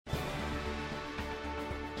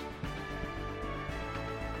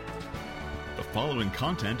following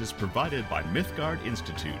content is provided by Mythgard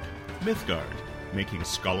Institute. Mythgard, making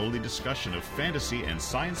scholarly discussion of fantasy and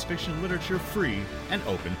science fiction literature free and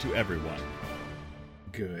open to everyone.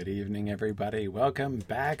 Good evening, everybody. Welcome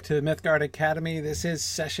back to the Mythgard Academy. This is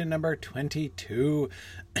session number 22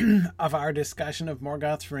 of our discussion of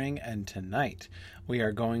Morgoth's Ring, and tonight we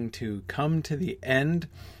are going to come to the end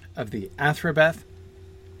of the Athrobeth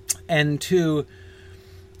and to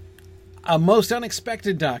a most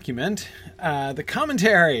unexpected document, the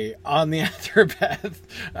commentary on the Athrobeth,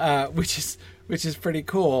 which is pretty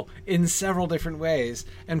cool in several different ways,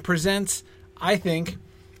 and presents, I think,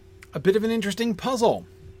 a bit of an interesting puzzle.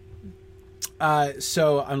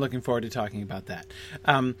 So I'm looking forward to talking about that.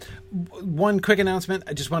 One quick announcement.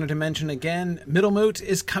 I just wanted to mention again, Middlemoot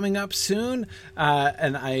is coming up soon,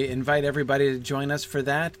 and I invite everybody to join us for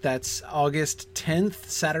that. That's August 10th.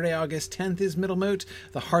 Saturday, August 10th is Middlemoot.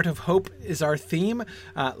 The Heart of Hope is our theme.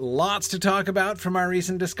 Lots to talk about from our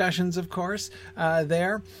recent discussions, of course,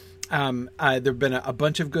 there. There have been a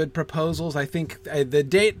bunch of good proposals. I think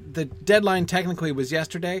the deadline technically was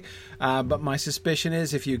yesterday, but my suspicion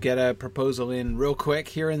is if you get a proposal in real quick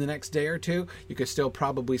here in the next day or two, you could still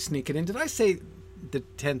probably sneak it in. Did I say the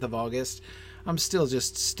 10th of August? I'm still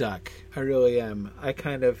just stuck. I really am. I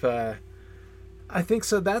think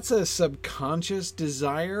so. That's a subconscious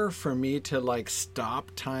desire for me to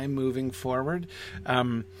stop time moving forward.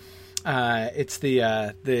 It's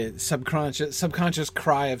the subconscious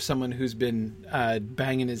cry of someone who's been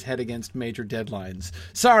banging his head against major deadlines.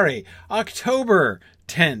 Sorry, October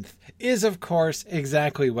 10th is, of course,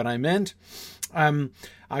 exactly what I meant.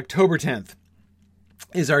 October 10th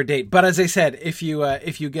is our date. But as I said, if you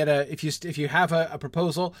have a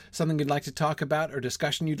proposal, something you'd like to talk about, or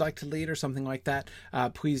discussion you'd like to lead, or something like that,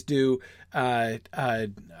 please do go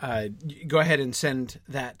ahead and send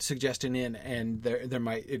that suggestion in, and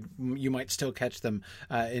you might still catch them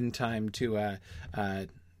in time to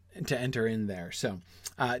enter in there. So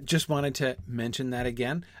just wanted to mention that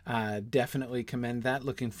again. Definitely commend that.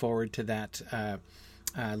 Looking forward to that.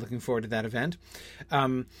 Looking forward to that event.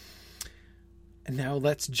 And now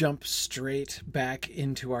let's jump straight back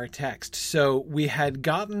into our text. So we had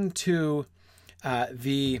gotten to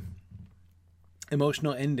the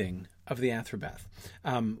emotional ending of the Athrobeth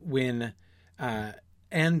when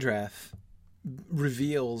Andreth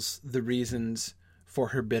reveals the reasons for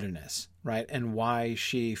her bitterness, right? And why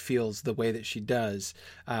she feels the way that she does,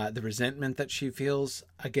 the resentment that she feels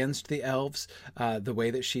against the elves, the way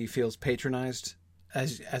that she feels patronized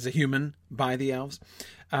as a human by the elves.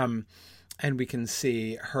 And we can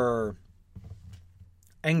see her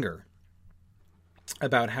anger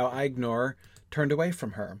about how Ignor turned away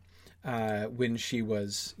from her when she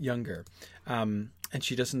was younger. And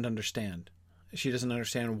she doesn't understand. She doesn't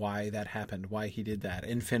understand why that happened, why he did that.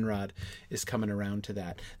 And Finrod is coming around to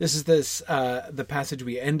that. This is the passage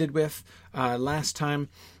we ended with last time.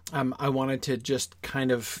 I wanted to just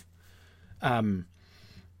kind of...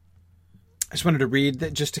 I just wanted to read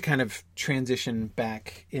that just to kind of transition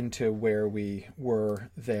back into where we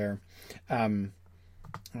were there. Hang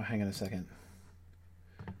on a second.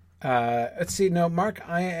 Let's see. No, Mark,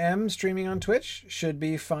 I am streaming on Twitch. Should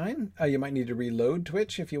be fine. You might need to reload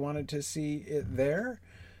Twitch if you wanted to see it there,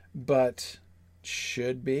 but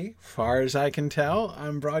should be. Far as I can tell,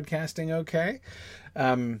 I'm broadcasting okay.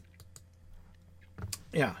 Yeah.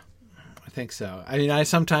 I think so. I mean, I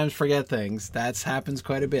sometimes forget things. That happens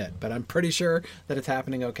quite a bit, but I'm pretty sure that it's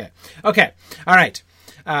happening okay. Okay. All right.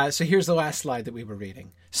 So here's the last slide that we were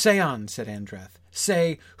reading. Say on, said Andreth.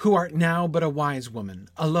 Say, who art now but a wise woman,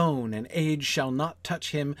 alone, and age shall not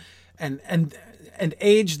touch him, and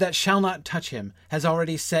age that shall not touch him has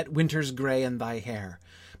already set winter's grey in thy hair.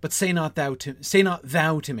 But say not thou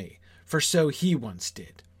to me, for so he once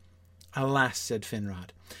did. Alas, said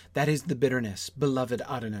Finrod, that is the bitterness, beloved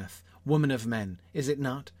Adonath, woman of men, is it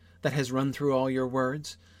not, that has run through all your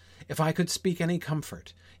words? If I could speak any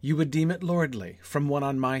comfort, you would deem it lordly from one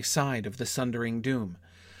on my side of the sundering doom.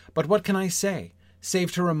 But what can I say,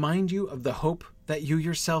 save to remind you of the hope that you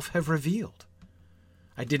yourself have revealed?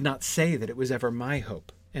 I did not say that it was ever my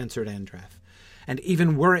hope, answered Andreth, and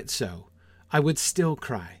even were it so, I would still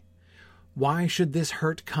cry, why should this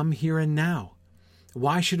hurt come here and now?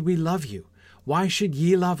 Why should we love you? Why should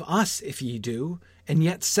ye love us if ye do, and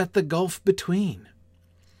yet set the gulf between?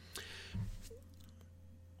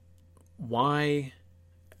 Why?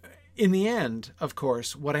 In the end, of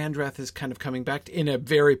course, what Andreth is kind of coming back to in a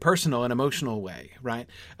very personal and emotional way, right?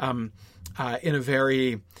 In a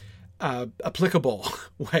very applicable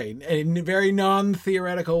way, in a very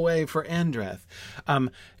non-theoretical way for Andreth.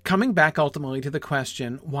 Coming back ultimately to the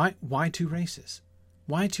question, why two races?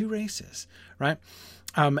 Why two races, right?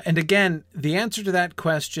 And again, the answer to that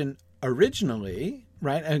question originally,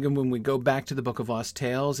 right, and when we go back to the Book of Lost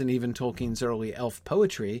Tales and even Tolkien's early elf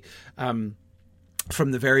poetry,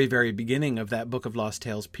 from the very, very beginning of that Book of Lost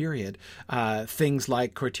Tales period, things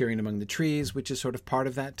like Courtiering Among the Trees, which is sort of part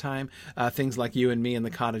of that time, things like You and Me in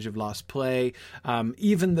the Cottage of Lost Play,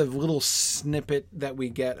 even the little snippet that we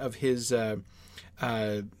get of his,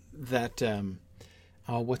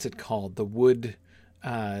 what's it called? The wood,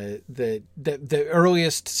 the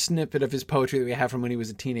earliest snippet of his poetry that we have from when he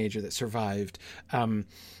was a teenager that survived.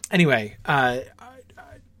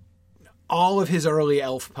 All of his early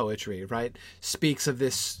elf poetry, right, speaks of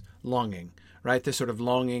this longing, right? This sort of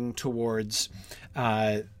longing towards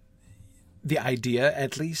the idea,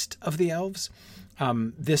 at least, of the elves.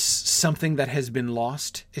 This something that has been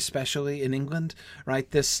lost, especially in England, right?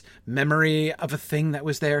 This memory of a thing that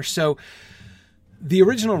was there. So the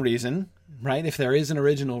original reason, right, if there is an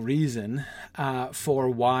original reason for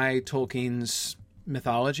why Tolkien's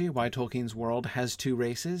mythology, why Tolkien's world has two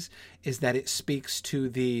races, is that it speaks to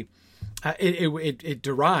the it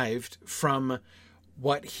derived from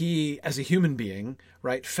what he, as a human being,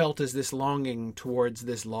 right, felt as this longing towards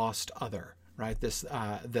this lost other, right? This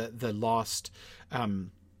the lost,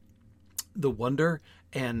 the wonder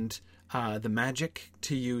and the magic,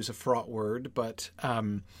 to use a fraught word, but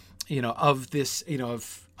of this,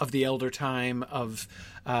 of the elder time, of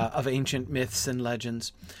ancient myths and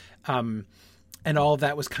legends, and all of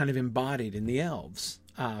that was kind of embodied in the elves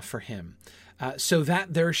for him. So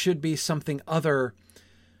that there should be something other.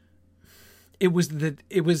 It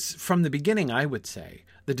was from the beginning, I would say,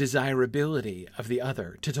 the desirability of the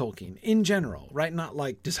other to Tolkien in general, right? Not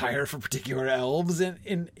like desire for particular elves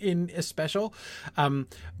in especial,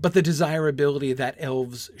 but the desirability that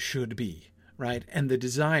elves should be, right? And the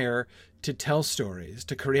desire to tell stories,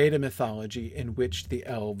 to create a mythology in which the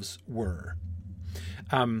elves were.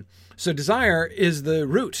 So desire is the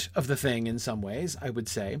root of the thing in some ways, I would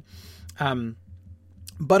say.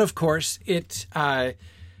 But of course, it's a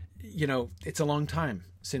long time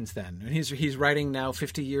since then. And he's writing now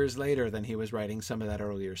 50 years later than he was writing some of that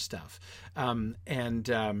earlier stuff.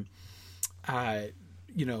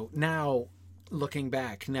 Now looking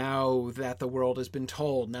back, now that the world has been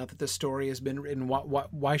told, now that the story has been written,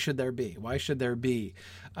 why should there be? Why should there be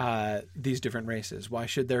these different races? Why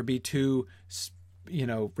should there be two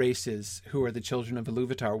races who are the children of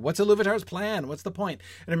Iluvatar? What's Iluvatar's plan? What's the point?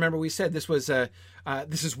 And remember, we said this was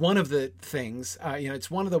this is one of the things.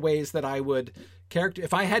 It's one of the ways that I would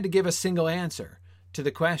if I had to give a single answer to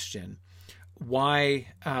the question, why?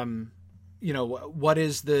 What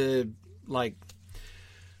is the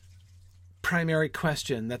primary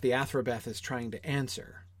question that the Athrobeth is trying to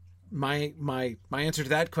answer? My answer to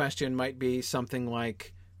that question might be something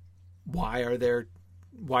like, why are there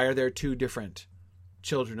two different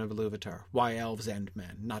children of Iluvatar? Why elves and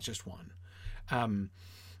men, not just one?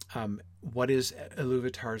 What is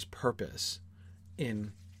Iluvatar's purpose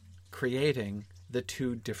in creating the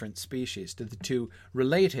two different species, the two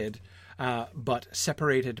related but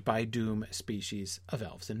separated by doom species of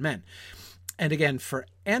elves and men? And again, for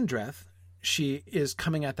Andreth, she is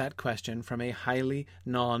coming at that question from a highly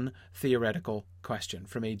non-theoretical question,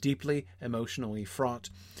 from a deeply emotionally fraught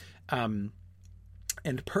and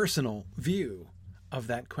personal view of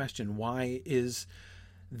that question. Why is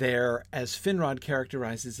there, as Finrod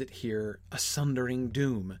characterizes it here, a sundering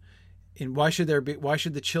doom? And why should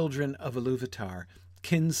the children of Iluvatar,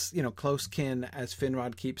 close kin, as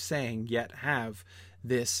Finrod keeps saying, yet have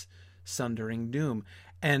this sundering doom?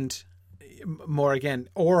 And more again,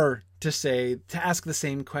 or to ask the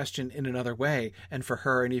same question in another way, and for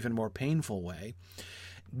her an even more painful way,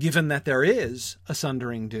 given that there is a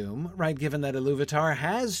sundering doom, right? Given that Iluvatar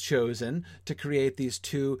has chosen to create these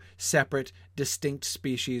two separate, distinct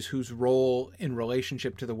species whose role in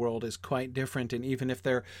relationship to the world is quite different, and even if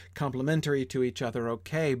they're complementary to each other,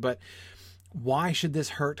 okay, but why should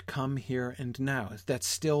this hurt come here and now? That's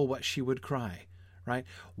still what she would cry, right?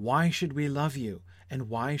 Why should we love you? And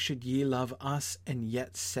why should ye love us and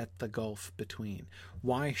yet set the gulf between?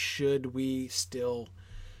 Why should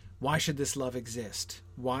this love exist?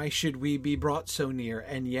 Why should we be brought so near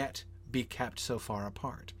and yet be kept so far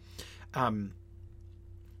apart?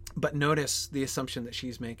 But notice the assumption that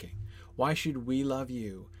she's making. Why should we love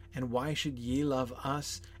you? And why should ye love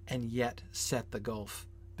us and yet set the gulf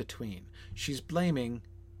between? She's blaming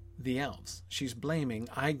the elves. She's blaming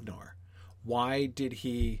Aignor. Why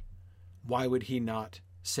would he not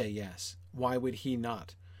say yes? Why would he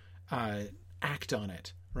not act on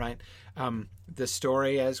it? Right? The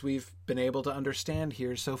story, as we've been able to understand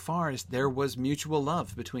here so far, is there was mutual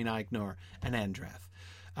love between Aignor and Andreth.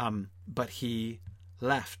 but he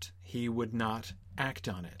left. He would not act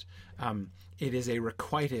on it. It is a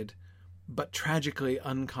requited but tragically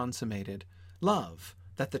unconsummated love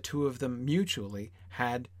that the two of them mutually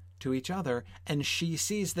had to each other, and she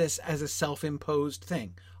sees this as a self-imposed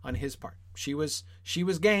thing on his part. She was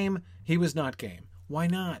game, he was not game. Why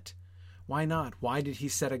not? Why not? Why did he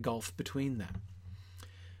set a gulf between them?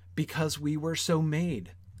 Because we were so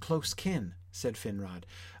made, close kin, said Finrod,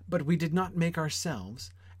 but we did not make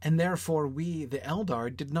ourselves, and therefore we, the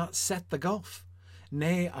Eldar, did not set the gulf.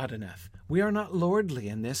 Nay, Adoneth, we are not lordly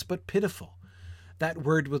in this, but pitiful. That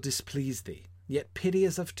word will displease thee. Yet pity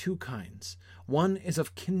is of two kinds. One is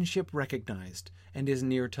of kinship recognized, and is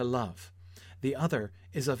near to love. The other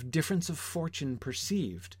is of difference of fortune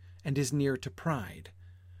perceived, and is near to pride.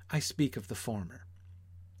 I speak of the former.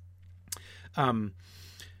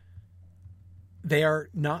 They are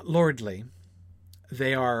not lordly.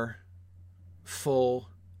 They are full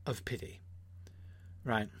of pity,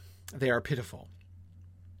 right? They are pitiful.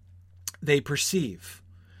 They perceive,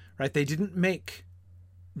 right? They didn't make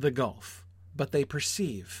the gulf, but they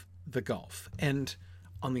perceive the gulf. And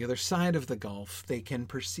on the other side of the gulf, they can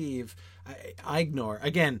perceive. I ignore.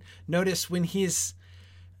 Again, notice when he's,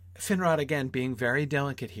 Finrod again being very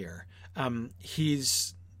delicate here,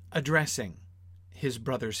 he's addressing his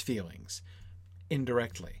brother's feelings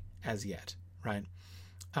indirectly as yet, right?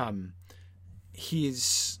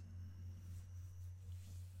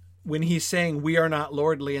 When he's saying we are not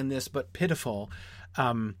lordly in this but pitiful,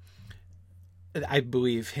 I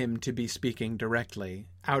believe him to be speaking directly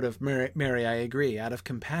out of Mary, I agree, out of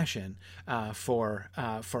compassion for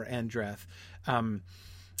Andreth,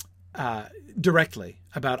 directly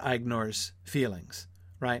about Aegnor's feelings,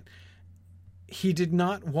 right? He did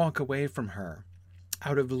not walk away from her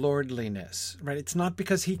out of lordliness, right? It's not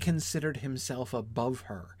because he considered himself above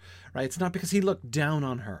her, right? It's not because he looked down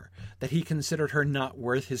on her, that he considered her not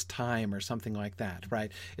worth his time or something like that,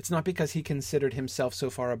 right? It's not because he considered himself so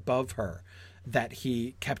far above her that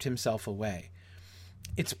he kept himself away.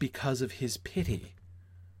 It's because of his pity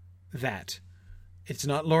that it's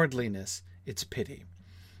not lordliness, it's pity.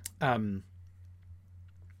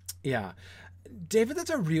 Yeah. David,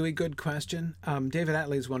 that's a really good question. David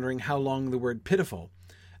Atlee is wondering how long the word pitiful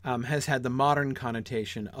has had the modern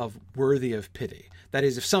connotation of worthy of pity. That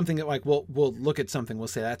is, if something that we'll look at something, we'll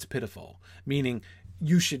say that's pitiful, meaning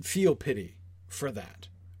you should feel pity for that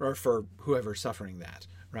or for whoever's suffering that,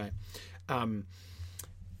 right?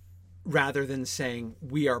 Rather than saying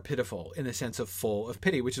we are pitiful in the sense of full of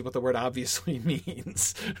pity, which is what the word obviously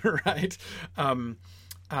means, right?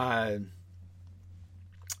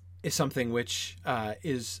 Is something which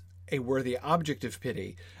is a worthy object of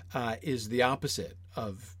pity is the opposite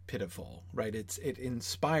of pitiful, right? It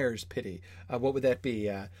inspires pity. What would that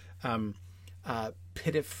be?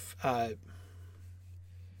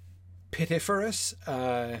 Pitiferous.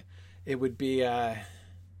 It would be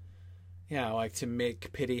like to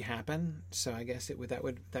make pity happen. So I guess that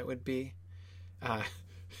would be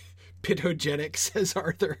pitogenic, says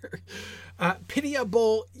Arthur.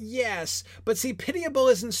 Pitiable, yes. But see, pitiable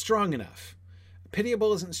isn't strong enough.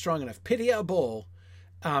 Pitiable.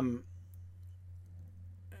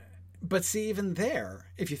 But see, even there,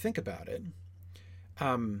 if you think about it,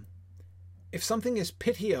 if something is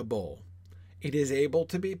pitiable, it is able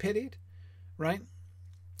to be pitied, right?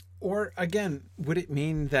 Or again, would it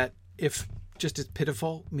mean that if just as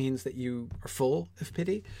pitiful means that you are full of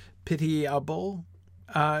pity, pitiable?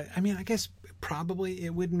 I guess probably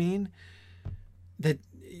it would mean that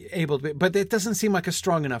able to be, but it doesn't seem like a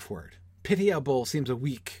strong enough word. Pitiable seems a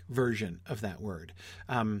weak version of that word.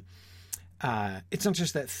 It's not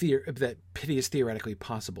just that that pity is theoretically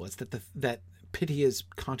possible. It's that pity is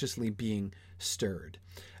consciously being stirred.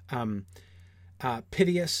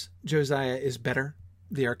 Piteous, Josiah, is better.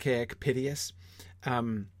 The archaic piteous.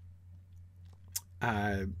 David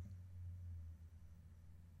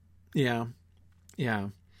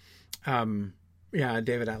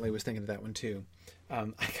Atlee was thinking of that one too.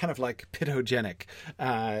 I kind of like pitogenic,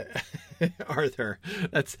 Arthur.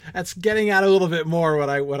 That's getting at a little bit more what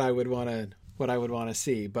I would want to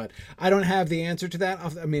see, but I don't have the answer to that.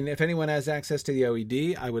 I mean, if anyone has access to the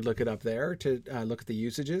OED, I would look it up there to look at the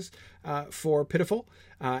usages for pitiful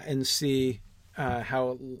and see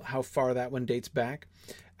how far that one dates back.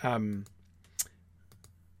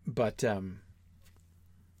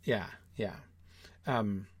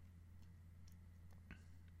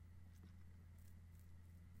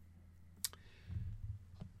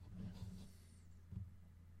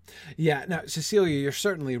 Now, Cecilia, you're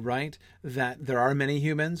certainly right that there are many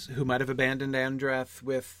humans who might have abandoned Andreth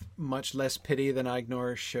with much less pity than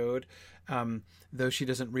Aegnor showed. though she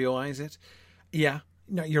doesn't realize it. Yeah,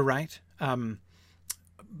 no, you're right.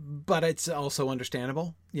 But it's also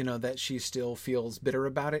understandable, that she still feels bitter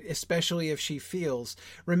about it, especially if she feels,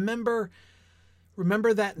 remember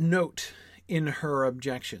that note in her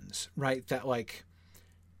objections, right? That like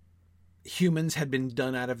humans had been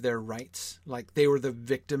done out of their rights, like they were the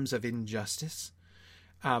victims of injustice.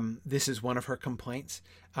 This is one of her complaints.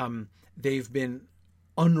 They've been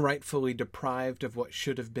unrightfully deprived of what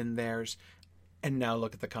should have been theirs. And now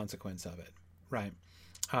look at the consequence of it, right?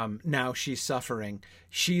 Now she's suffering.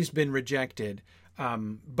 She's been rejected,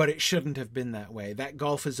 but it shouldn't have been that way. That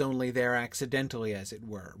gulf is only there accidentally, as it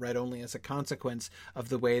were, right? Only as a consequence of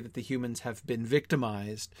the way that the humans have been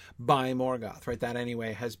victimized by Morgoth, right? That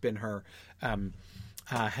anyway has been her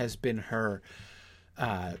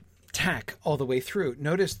tack all the way through.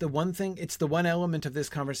 Notice the one thing, it's the one element of this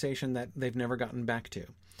conversation that they've never gotten back to.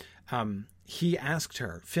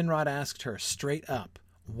 Finrod asked her straight up,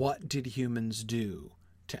 what did humans do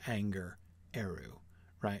to anger Eru,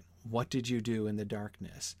 right? What did you do in the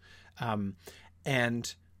darkness?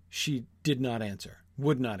 And she did not answer,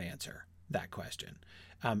 would not answer that question,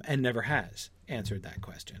 and never has answered that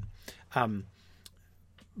question.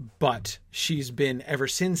 But she's been, ever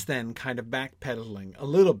since then, kind of backpedaling a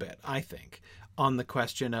little bit, I think, on the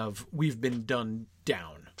question of we've been done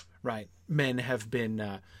down, right? Men have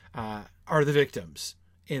been, are the victims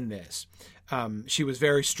in this. She was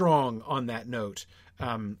very strong on that note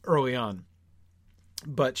early on,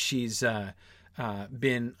 but she's been, I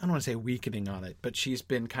don't want to say weakening on it, but she's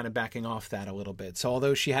been kind of backing off that a little bit. So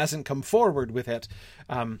although she hasn't come forward with it,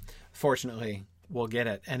 fortunately, we'll get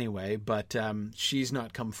it anyway, but she's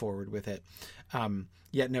not come forward with it.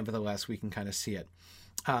 Yet nevertheless, we can kind of see it.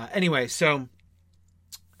 Anyway, so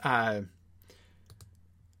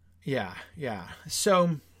yeah.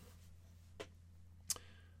 So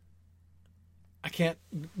I can't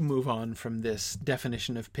move on from this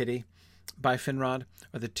definition of pity by Finrod,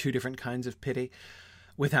 or the two different kinds of pity,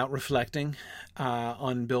 without reflecting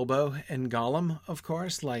on Bilbo and Gollum, of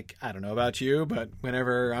course. Like, I don't know about you, but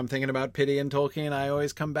whenever I'm thinking about pity in Tolkien, I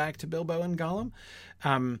always come back to Bilbo and Gollum.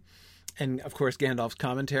 And, of course, Gandalf's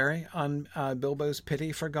commentary on Bilbo's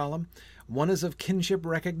pity for Gollum. One is of kinship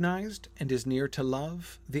recognized and is near to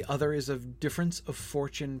love. The other is of difference of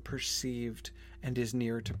fortune perceived and is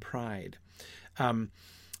near to pride. And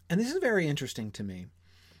this is very interesting to me,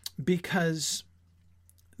 because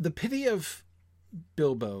the pity of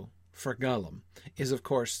Bilbo for Gollum is, of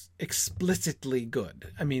course, explicitly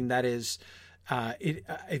good. I mean, that is,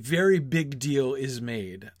 a very big deal is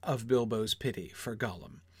made of Bilbo's pity for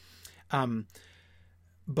Gollum.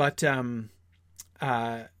 But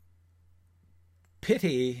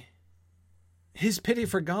his pity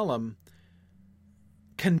for Gollum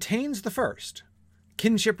contains the first,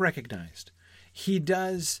 kinship recognized. He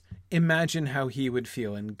does imagine how he would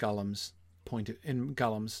feel in Gollum's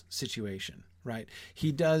situation, right?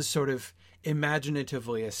 He does sort of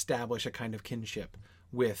imaginatively establish a kind of kinship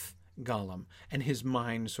with Gollum, and his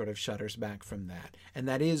mind sort of shudders back from that. And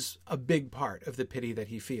that is a big part of the pity that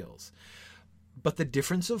he feels. But the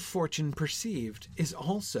difference of fortune perceived is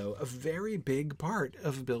also a very big part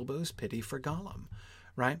of Bilbo's pity for Gollum,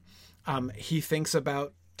 right? He thinks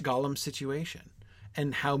about Gollum's situation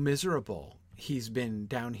and how miserable he's been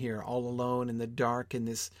down here all alone in the dark in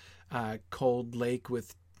this cold lake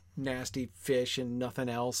with nasty fish and nothing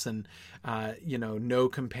else, and no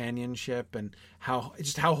companionship, and how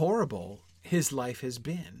horrible his life has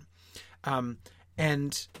been.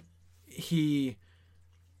 And he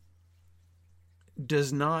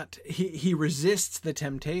does not, he resists the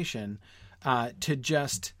temptation to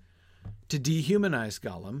dehumanize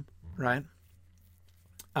Gollum, right?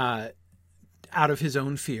 Out of his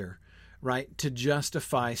own fear, right? To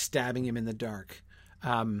justify stabbing him in the dark,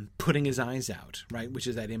 putting his eyes out, right? Which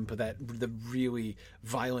is the really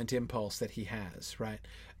violent impulse that he has, right?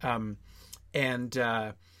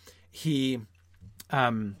 He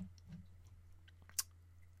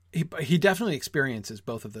definitely experiences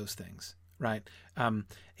both of those things, right?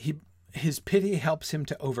 His pity helps him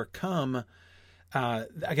to overcome,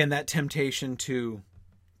 again, that temptation to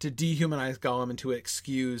dehumanize Gollum and to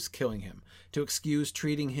excuse killing him, to excuse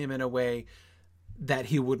treating him in a way that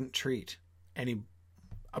he wouldn't treat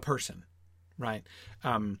a person, right?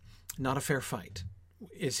 Not a fair fight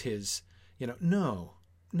is his, no,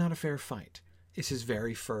 not a fair fight is his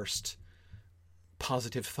very first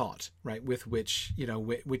positive thought, right? With which,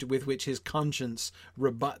 with which his conscience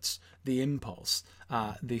rebuts the impulse,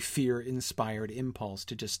 the fear-inspired impulse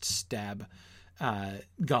to just stab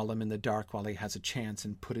Gollum in the dark while he has a chance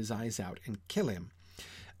and put his eyes out and kill him.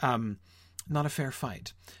 not a fair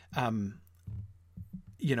fight.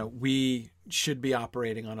 We should be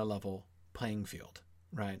operating on a level playing field,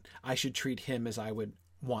 right? I should treat him as I would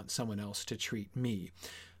want someone else to treat me.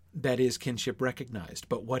 That is kinship recognized.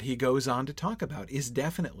 But what he goes on to talk about is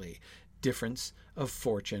definitely difference of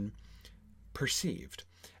fortune perceived.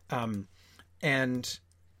 And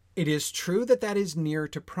it is true that is near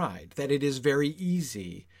to pride, that it is very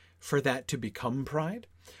easy for that to become pride,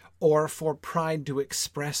 or for pride to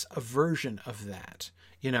express a version of that,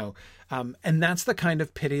 and that's the kind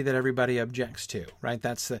of pity that everybody objects to, right?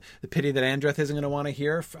 That's the pity that Andreth isn't going to want to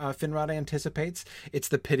hear, Finrod anticipates. It's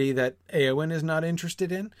the pity that Éowyn is not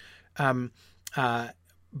interested in. But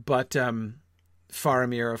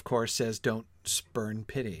Faramir, of course, says, don't spurn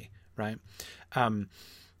pity, right?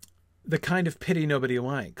 The kind of pity nobody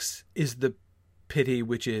likes is the pity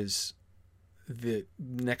which is the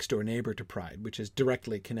next door neighbor to pride, which is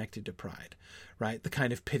directly connected to pride, right? The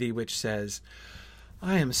kind of pity which says,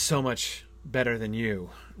 I am so much better than you,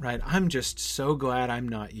 right? I'm just so glad I'm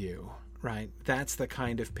not you, right? That's the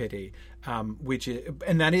kind of pity,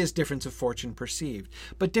 and that is difference of fortune perceived.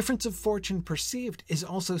 But difference of fortune perceived is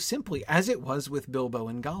also simply, as it was with Bilbo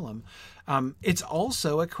and Gollum, it's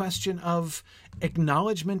also a question of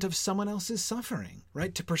acknowledgement of someone else's suffering,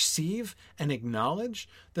 right? To perceive and acknowledge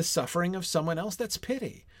the suffering of someone else, that's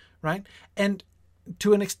pity, right? And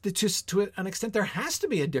to an extent, there has to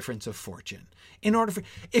be a difference of fortune.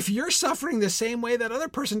 If you're suffering the same way that other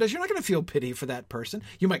person does, you're not going to feel pity for that person.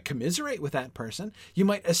 You might commiserate with that person. You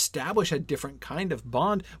might establish a different kind of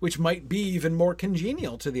bond, which might be even more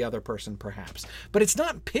congenial to the other person, perhaps. But it's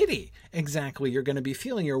not pity exactly you're going to be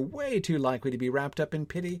feeling. You're way too likely to be wrapped up in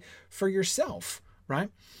pity for yourself, right?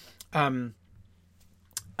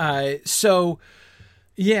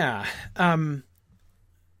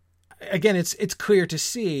 Again, it's clear to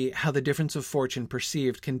see how the difference of fortune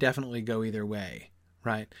perceived can definitely go either way,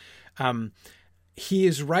 right? He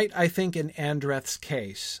is right, I think, in Andreth's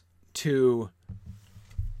case to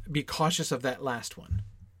be cautious of that last one,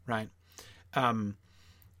 right?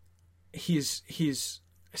 He's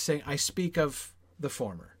saying, I speak of the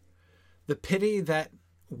former. The pity that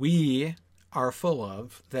we are full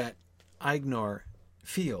of, that Aignor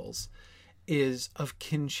feels, is of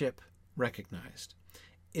kinship recognized.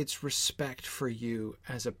 It's respect for you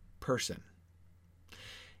as a person.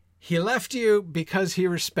 He left you because he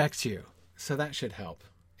respects you. So that should help,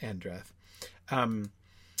 Andreth. Now,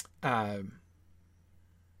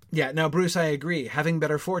 Bruce, I agree. Having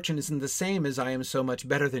better fortune isn't the same as I am so much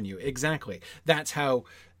better than you. Exactly. That's how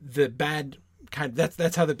the bad kind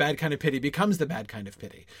of pity becomes the bad kind of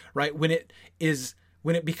pity, right? When it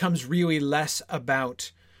becomes really less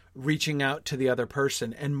about reaching out to the other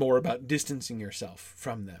person and more about distancing yourself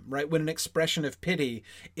from them, right? When an expression of pity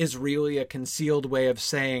is really a concealed way of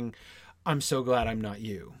saying, I'm so glad I'm not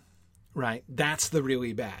you, right? That's the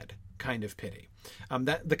really bad kind of pity.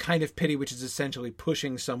 The kind of pity which is essentially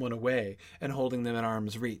pushing someone away and holding them at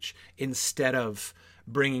arm's reach instead of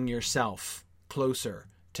bringing yourself closer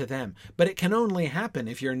to them. But it can only happen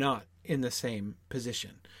if you're not in the same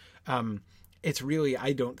position. It's really,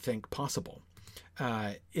 I don't think, possible.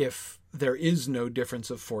 If there is no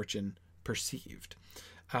difference of fortune perceived.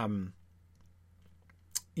 David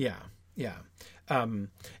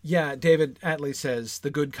Attlee says,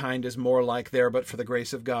 the good kind is more like there, but for the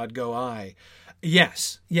grace of God go I.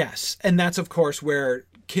 Yes. And that's, of course, where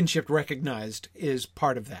kinship recognized is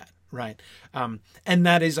part of that, right? And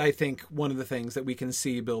that is, I think, one of the things that we can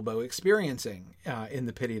see Bilbo experiencing in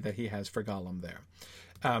the pity that he has for Gollum there.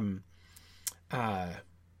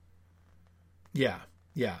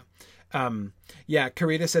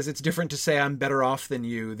 Karita says it's different to say I'm better off than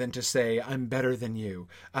you than to say I'm better than you.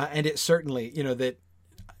 And it certainly, that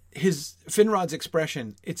Finrod's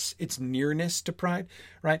expression, it's nearness to pride,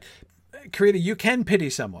 right? Karita, you can pity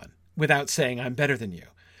someone without saying I'm better than you,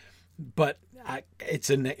 but it's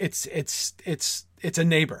a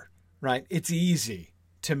neighbor, right? It's easy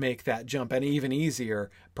to make that jump, and even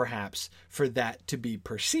easier, perhaps, for that to be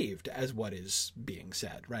perceived as what is being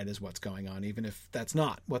said, right, as what's going on, even if that's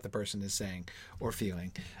not what the person is saying or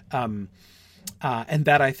feeling. And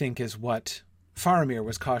that, I think, is what Faramir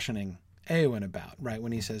was cautioning Éowyn about, right,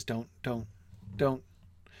 when he says, don't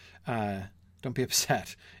be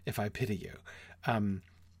upset if I pity you. I'm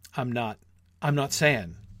not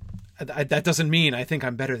saying that doesn't mean I think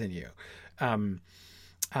I'm better than you.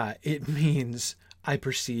 It means I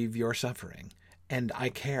perceive your suffering and I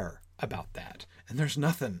care about that. And there's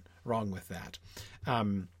nothing wrong with that.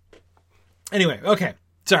 Anyway, okay.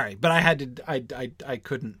 Sorry, but I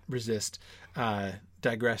couldn't resist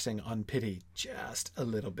digressing on pity just a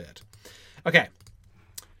little bit. Okay.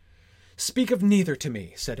 "Speak of neither to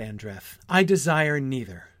me," said Andreth. "I desire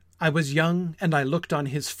neither. I was young, and I looked on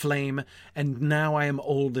his flame, and now I am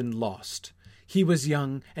old and lost. He was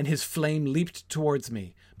young, and his flame leaped towards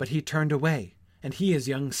me, but he turned away, and he is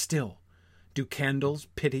young still. Do candles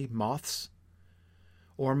pity moths?"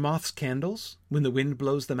 "Or moths candles, when the wind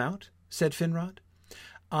blows them out?" said Finrod.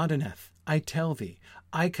 "Odeneth, I tell thee,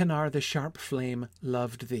 Eikennar the sharp flame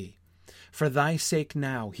loved thee. For thy sake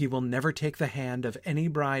now he will never take the hand of any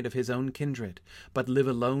bride of his own kindred, but live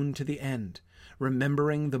alone to the end,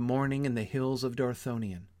 remembering the morning in the hills of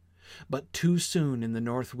Dorthonion. But too soon in the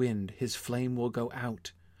north wind his flame will go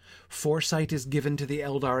out. Foresight is given to the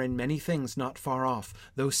Eldar in many things not far off,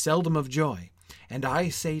 though seldom of joy. And I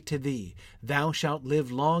say to thee, thou shalt live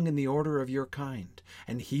long in the order of your kind,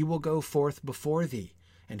 and he will go forth before thee,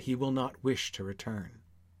 and he will not wish to return."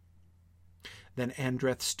 Then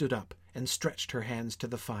Andreth stood up and stretched her hands to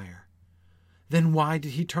the fire. "Then why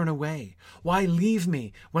did he turn away? Why leave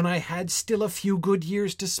me when I had still a few good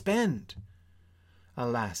years to spend?"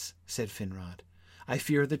 "Alas," said Finrod, "I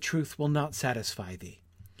fear the truth will not satisfy thee.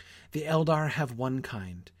 The Eldar have one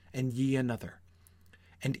kind, and ye another,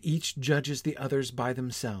 and each judges the others by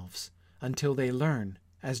themselves, until they learn,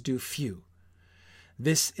 as do few.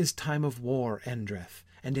 This is time of war, Andreth,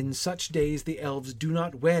 and in such days the elves do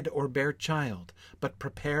not wed or bear child, but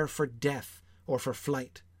prepare for death or for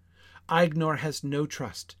flight. Eignor has no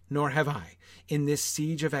trust, nor have I, in this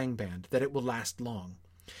siege of Angband, that it will last long.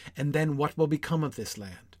 And then what will become of this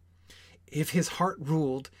land? If his heart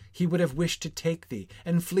ruled, he would have wished to take thee,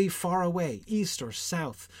 and flee far away, east or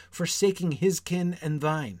south, forsaking his kin and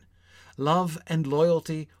thine. Love and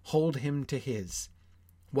loyalty hold him to his.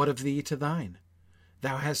 What of thee to thine?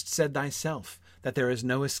 Thou hast said thyself that there is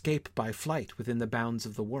no escape by flight within the bounds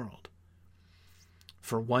of the world.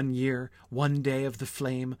 For 1 year, 1 day of the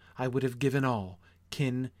flame, I would have given all,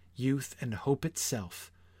 kin, youth, and hope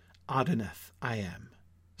itself. Odeneth I am,"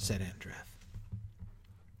 said Andreth.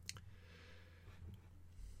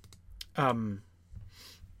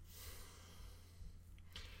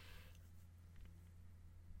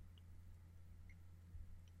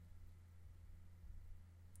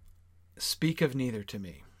 "Speak of neither to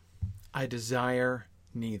me. I desire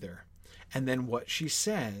neither." And then what she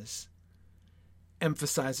says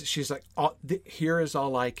emphasizes, she's like, here is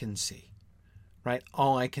all I can see, right?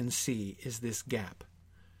 All I can see is this gap.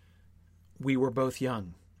 We were both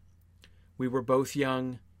young. We were both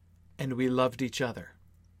young, and we loved each other.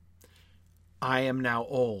 I am now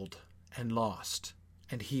old and lost,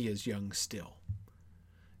 and he is young still.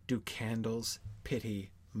 Do candles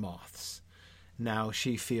pity moths? Now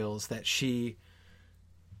she feels that she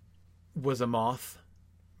was a moth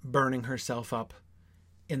burning herself up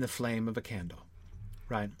in the flame of a candle,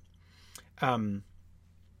 right?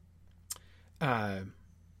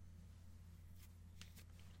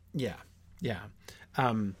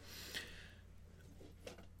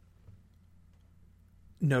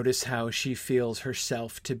 Notice how she feels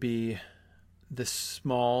herself to be the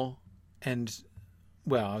small and,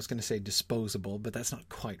 well, I was going to say disposable, but that's not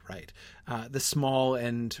quite right. The small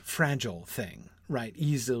and fragile thing, right?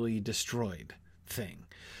 Easily destroyed thing.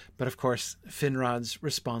 But of course, Finrod's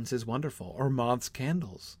response is wonderful. Or moth's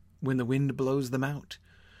candles, when the wind blows them out.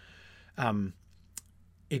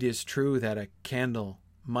 It is true that a candle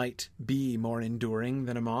might be more enduring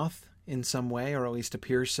than a moth in some way, or at least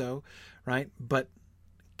appear so, right? But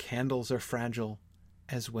candles are fragile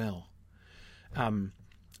as well.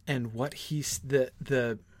 And what he's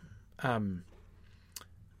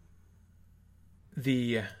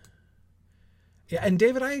and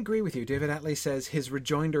David, I agree with you. David Atlee says his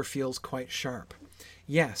rejoinder feels quite sharp.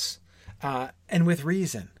 Yes, and with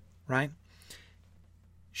reason, right?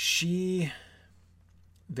 She,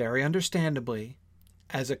 very understandably,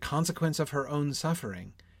 as a consequence of her own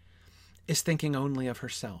suffering, is thinking only of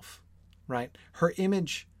herself, right? Her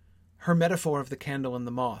image, her metaphor of the candle and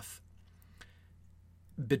the moth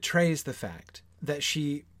betrays the fact that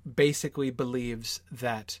she basically believes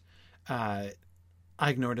that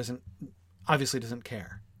Eignor obviously doesn't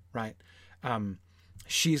care, right?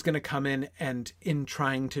 She's going to come in and in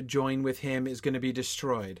trying to join with him is going to be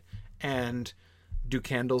destroyed. And do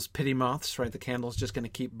candles pity moths, right? The candle's just going to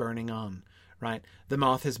keep burning on, right? The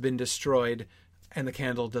moth has been destroyed and the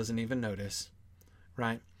candle doesn't even notice,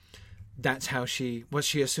 right? That's what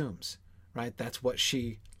she assumes, right? That's what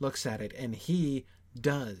she looks at it. And he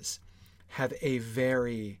does have a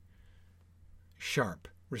very sharp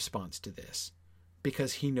response to this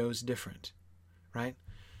because he knows different, right?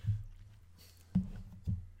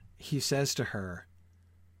 He says to her,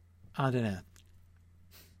 Odeneth,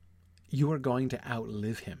 you are going to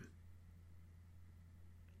outlive him.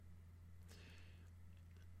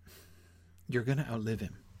 you're going to outlive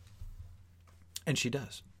him. And she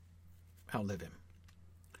does outlive him.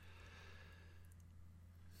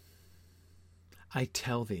 I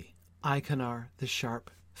tell thee, Icanar the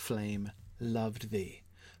sharp flame loved thee.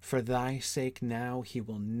 For thy sake now he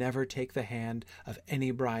will never take the hand of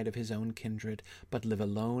any bride of his own kindred, but live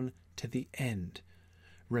alone to the end,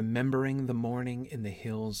 remembering the morning in the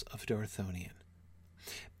hills of Dorthonion.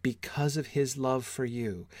 Because of his love for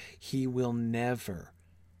you, he will never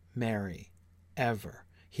marry, ever.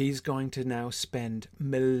 He's going to now spend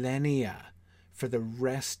millennia for the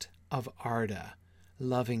rest of Arda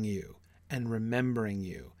loving you and remembering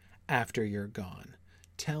you after you're gone.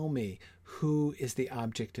 Tell me, who is the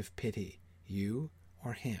object of pity, you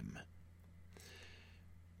or him?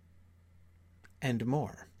 And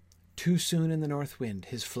more. Too soon in the north wind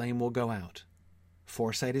his flame will go out.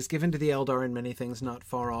 Foresight is given to the Eldar in many things not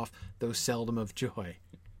far off, though seldom of joy.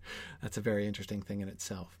 That's a very interesting thing in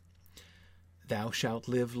itself. Thou shalt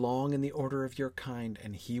live long in the order of your kind,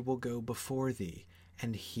 and he will go before thee,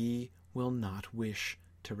 and he will not wish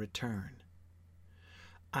to return.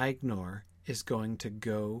 Ignor is going to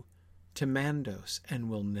go to Mandos and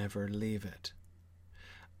will never leave it.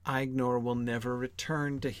 Ignor will never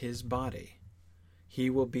return to his body. He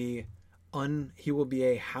will be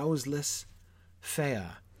a houseless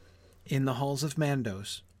Fea in the halls of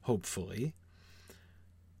Mandos, hopefully,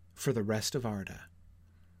 for the rest of Arda.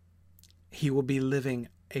 He will be living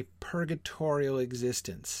a purgatorial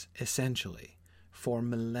existence, essentially, for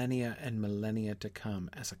millennia and millennia to come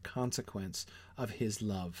as a consequence of his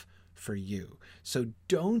love for you. So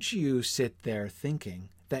don't you sit there thinking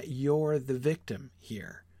that you're the victim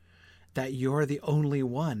here, that you're the only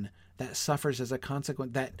one that suffers as a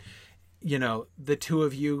consequence, that, you know, the two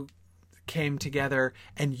of you came together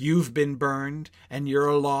and you've been burned and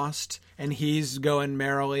you're lost and he's going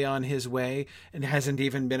merrily on his way and hasn't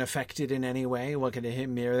even been affected in any way. Look at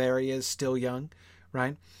him, there he is, still young,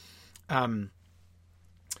 right?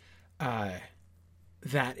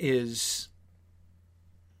 That is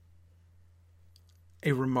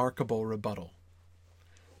a remarkable rebuttal.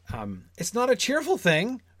 It's not a cheerful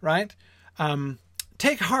thing, right?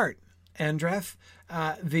 Take heart, Andreth.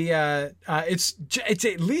 It's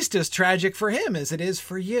at least as tragic for him as it is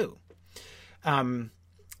for you.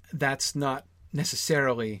 That's not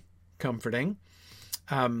necessarily comforting.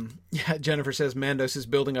 Jennifer says Mandos is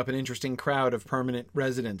building up an interesting crowd of permanent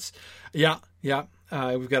residents. Yeah.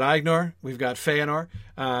 We've got Ignor, we've got Feanor.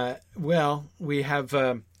 We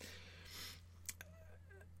have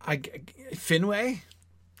Finwë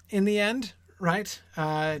in the end, right?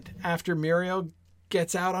 After Muriel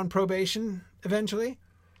gets out on probation eventually.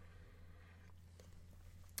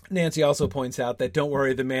 Nancy also points out that don't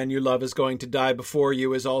worry, the man you love is going to die before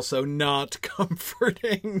you is also not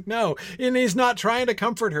comforting. No, and he's not trying to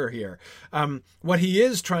comfort her here. What he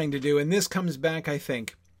is trying to do, and this comes back, I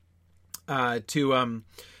think, to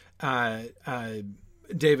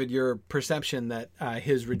David, your perception that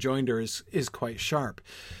his rejoinder is quite sharp.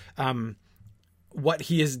 What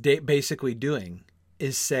he is basically doing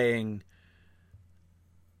is saying,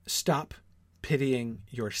 stop pitying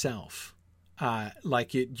yourself.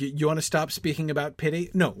 Like you want to stop speaking about pity?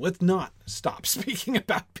 No, let's not stop speaking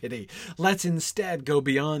about pity. Let's instead go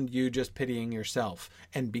beyond you just pitying yourself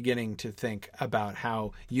and beginning to think about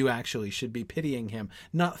how you actually should be pitying him,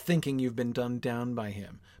 not thinking you've been done down by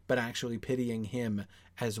him, but actually pitying him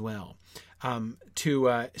as well.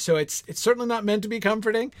 So it's certainly not meant to be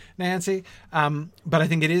comforting, Nancy, but I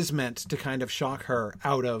think it is meant to kind of shock her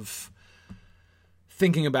out of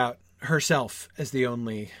thinking about herself as the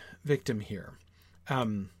only victim here.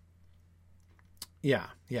 And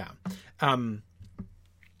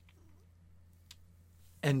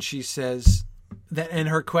she says that, and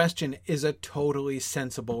her question is a totally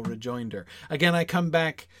sensible rejoinder. Again, I come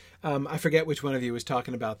back, I forget which one of you was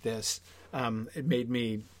talking about this. It made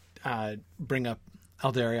me bring up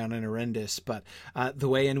Aldarion and Arendis, but the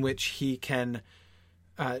way in which he can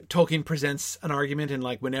Tolkien presents an argument, and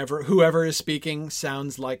like whoever is speaking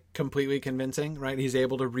sounds like completely convincing, right? He's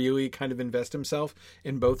able to really kind of invest himself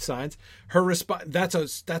in both sides. Her response,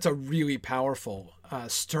 that's a really powerful,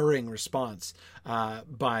 stirring response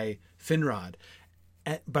by Finrod.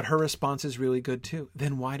 But her response is really good too.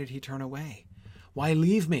 Then why did he turn away? Why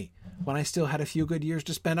leave me when I still had a few good years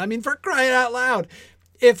to spend? I mean, for crying out loud,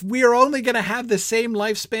 if we are only going to have the same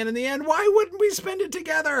lifespan in the end, why wouldn't we spend it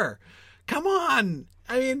together? Come on.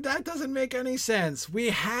 I mean, that doesn't make any sense. We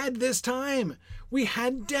had this time. We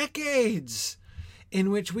had decades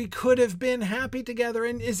in which we could have been happy together.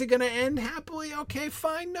 And is it going to end happily? Okay,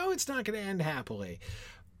 fine. No, it's not going to end happily.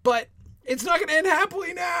 But it's not going to end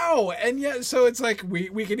happily now. And yet, so it's like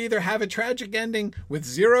we can either have a tragic ending with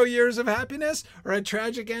 0 years of happiness or a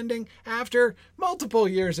tragic ending after multiple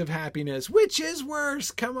years of happiness. Which is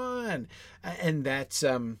worse? Come on. And that's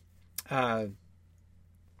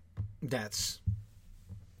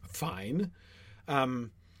fine.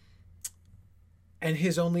 And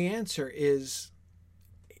his only answer is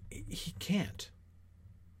he can't.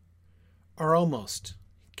 Or almost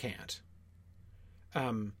can't.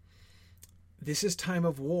 This is time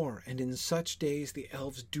of war, and in such days the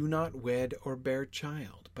elves do not wed or bear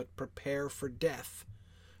child, but prepare for death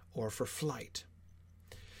or for flight.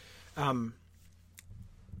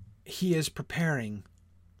 He is preparing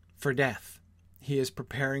for death. He is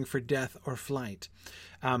preparing for death or flight.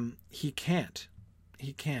 He can't.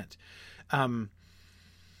 He can't.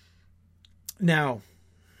 Now,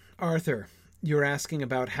 Arthur, you're asking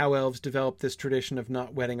about how elves developed this tradition of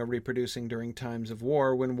not wedding or reproducing during times of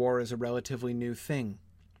war when war is a relatively new thing.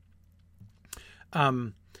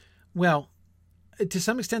 Well, to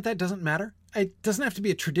some extent that doesn't matter. It doesn't have to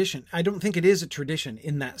be a tradition. I don't think it is a tradition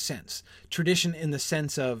in that sense. Tradition in the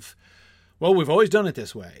sense of, well, we've always done it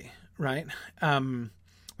this way, right?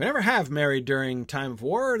 We never have married during time of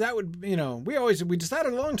war. That would, we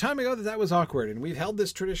decided a long time ago that was awkward, and we've held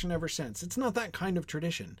this tradition ever since. It's not that kind of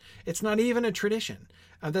tradition. It's not even a tradition.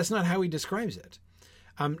 That's not how he describes it.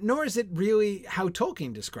 Nor is it really how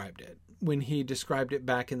Tolkien described it when he described it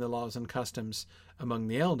back in the Laws and Customs among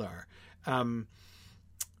the Eldar.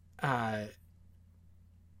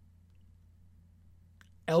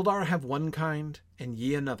 Eldar have one kind, and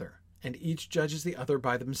ye another, and each judges the other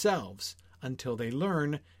by themselves, until they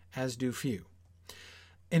learn, as do few.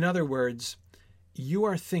 In other words, you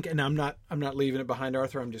are thinking, and I'm not leaving it behind,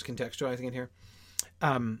 Arthur, I'm just contextualizing it here.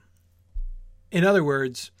 In other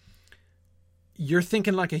words, you're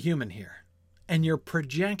thinking like a human here, and you're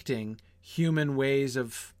projecting human ways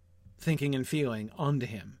of thinking and feeling onto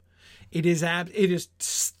him. It is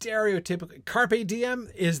stereotypical. Carpe diem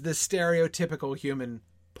is the stereotypical human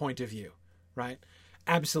point of view, right?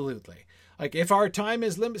 Absolutely. Like, if our time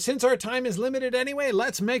is since our time is limited anyway,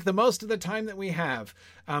 let's make the most of the time that we have.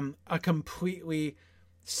 A completely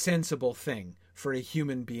sensible thing for a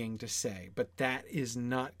human being to say, but that is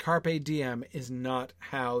not, carpe diem is not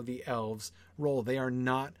how the elves roll. They are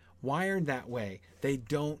not wired that way. They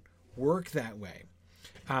don't work that way.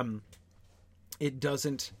 It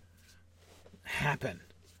doesn't happen.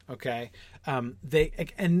 Okay.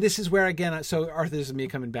 And this is where, again, so Arthur, this is me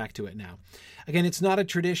coming back to it now. Again, it's not a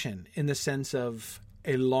tradition in the sense of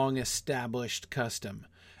a long established custom,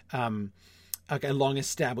 a long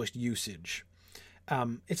established usage.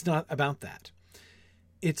 It's not about that.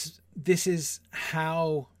 This is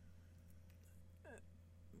how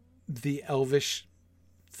the elvish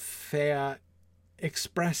Thea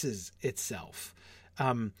expresses itself.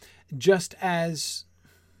 Just as,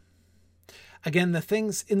 again, the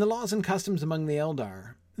things in the Laws and Customs among the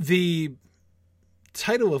Eldar, the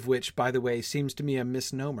title of which, by the way, seems to me a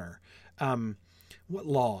misnomer. What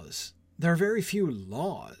laws? There are very few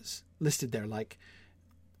laws listed there. Like,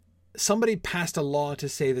 somebody passed a law to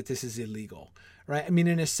say that this is illegal, right? I mean,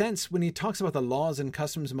 in a sense, when he talks about the laws and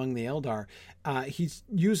customs among the Eldar, he's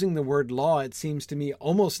using the word law, it seems to me,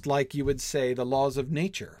 almost like you would say the laws of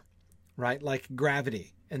nature, right? Like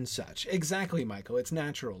gravity and such. Exactly, Michael. It's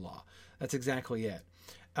natural law. That's exactly it.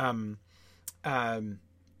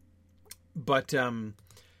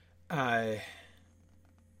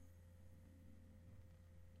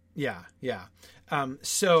 Yeah.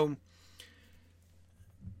 So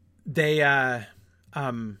this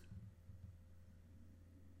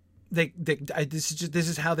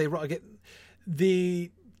is how they roll.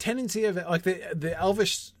 The tendency of it, like the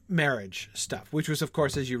elvish marriage stuff, which was, of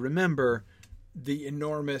course, as you remember, the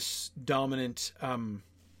enormous dominant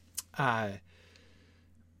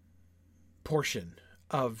portion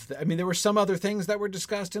of there were some other things that were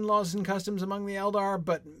discussed in Laws and Customs among the Eldar,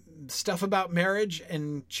 but stuff about marriage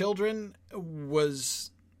and children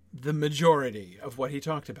was the majority of what he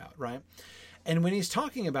talked about, right? And when he's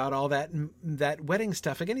talking about all that wedding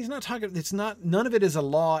stuff, again, he's not talking, none of it is a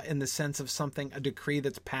law in the sense of a decree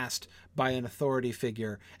that's passed by an authority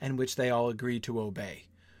figure and which they all agree to obey,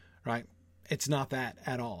 right? It's not that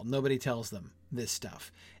at all. Nobody tells them this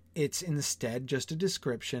stuff. It's instead just a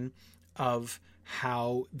description of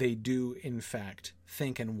how they do, in fact,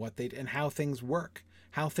 think and how things work,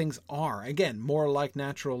 how things are. Again, more like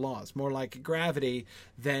natural laws, more like gravity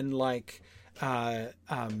than like, a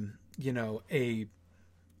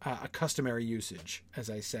customary usage, as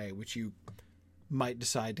I say, which you might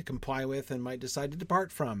decide to comply with and might decide to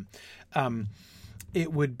depart from.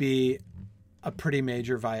 It would be a pretty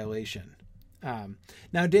major violation.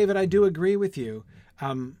 Now, David, I do agree with you.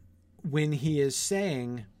 When he is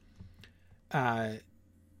saying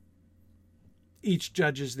each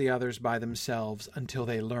judges the others by themselves until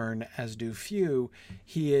they learn, as do few,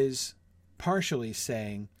 he is partially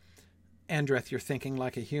saying, Andreth, you're thinking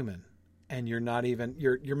like a human, and you're not even,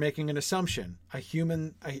 you're making an assumption,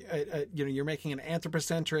 you're making an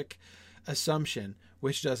anthropocentric assumption,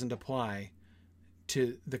 which doesn't apply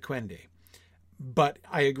to the Quendi. But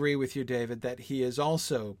I agree with you, David, that he is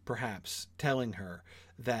also perhaps telling her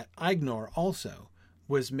that Ignor also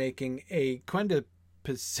was making a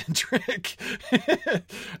quendicentric,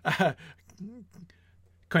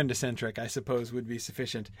 quendicentric, I suppose, would be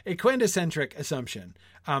sufficient, a quendicentric assumption,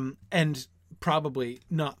 and probably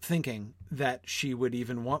not thinking that she would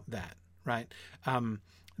even want that, right?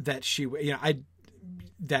 That she,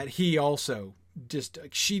 that he also just,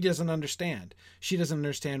 she doesn't understand. She doesn't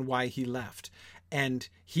understand why he left. And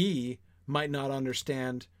he might not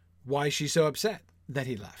understand why she's so upset that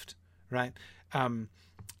he left, right?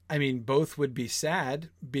 I mean, both would be sad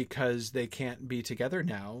because they can't be together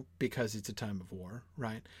now because it's a time of war,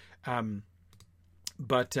 right?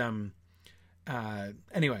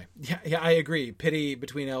 Anyway, yeah, I agree. Pity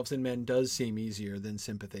between elves and men does seem easier than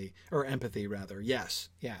sympathy, or empathy rather. Yes.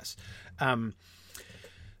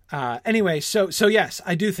 Anyway, so yes,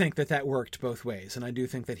 I do think that worked both ways, and I do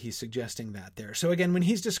think that he's suggesting that there. So again, when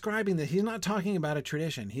he's describing that, he's not talking about a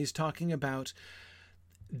tradition. He's talking about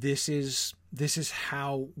this is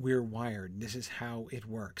how we're wired. This is how it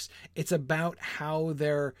works. It's about how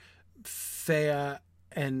their Fea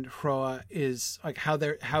and Hroa is, like how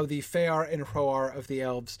the Fear and Hroar of the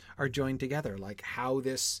elves are joined together, like how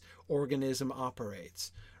this organism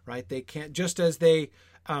operates, right? They can't, just as they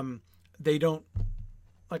don't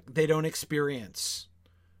experience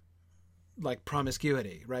like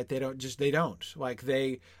promiscuity, right? They don't like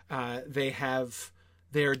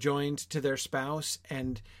they are joined to their spouse,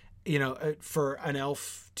 and for an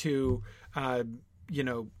elf to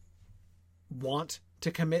want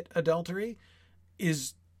to commit adultery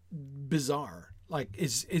is bizarre. Like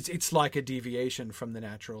it's like a deviation from the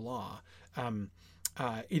natural law.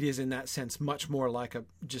 It is in that sense much more like a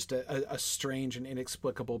strange and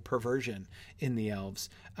inexplicable perversion in the elves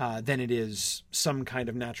than it is some kind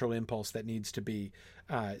of natural impulse that needs to be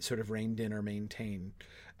sort of reined in or maintained.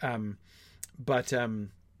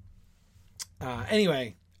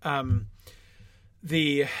 Anyway,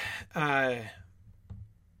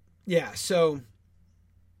 so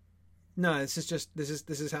no, this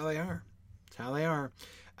is how they are. It's how they are.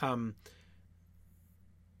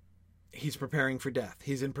 He's preparing for death.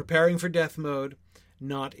 He's in preparing for death mode,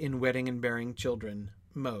 not in wedding and bearing children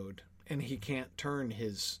mode. And he can't turn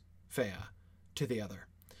his Fea to the other.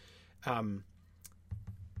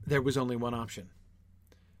 There was only one option.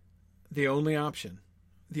 The only option,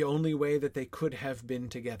 the only way that they could have been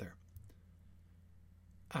together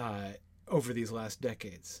over these last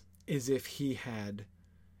decades, is if he had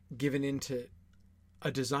given into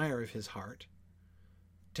a desire of his heart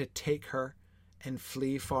to take her and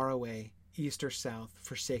flee far away, east or south,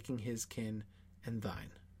 forsaking his kin and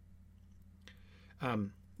thine.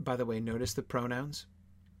 By the way, notice the pronouns.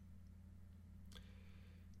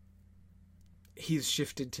 He's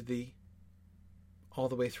shifted to thee all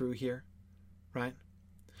the way through here, right?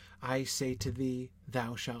 I say to thee,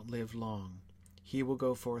 thou shalt live long. He will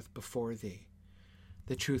go forth before thee.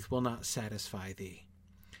 The truth will not satisfy thee.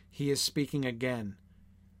 He is speaking again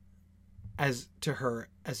as to her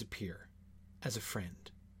as a peer, as a friend,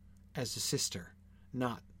 as a sister,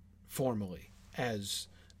 not formally as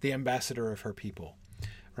the ambassador of her people,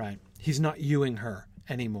 right? He's not youing her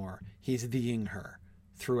anymore. He's theeing her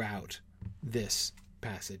throughout this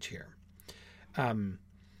passage here. I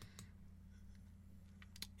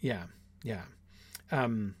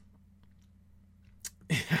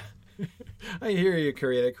hear you,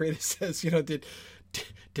 Karita. Karita says, did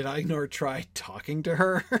Ignor try talking to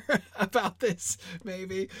her about this?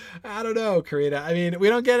 Maybe. I don't know, Karita. I mean, we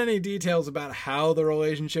don't get any details about how the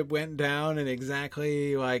relationship went down and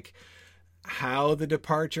exactly like how the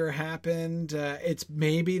departure happened. It's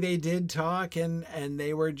maybe they did talk and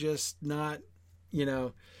they were just not,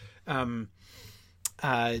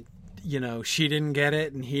 she didn't get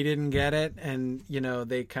it and he didn't get it. And,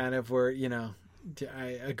 they kind of were, I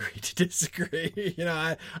agree to disagree.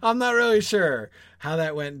 I'm not really sure how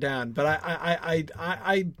that went down, but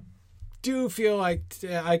I do feel like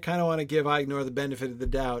I kind of want to give Ignor the benefit of the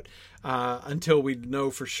doubt until we know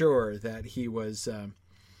for sure that he was,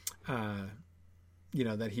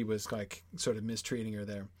 that he was like sort of mistreating her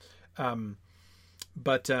there.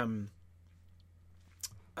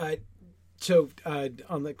 So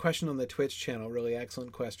on the question on the Twitch channel, really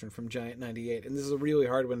excellent question from Giant98, and this is a really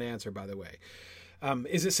hard one to answer, by the way.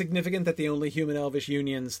 Is it significant that the only human elvish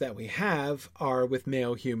unions that we have are with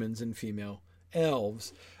male humans and female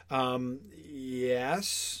elves?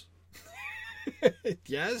 Yes.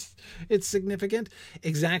 Yes, it's significant.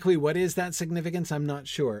 Exactly what is that significance? I'm not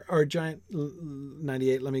sure. Or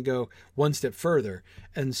Giant98, let me go one step further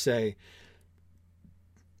and say,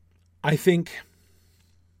 I think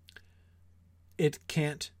it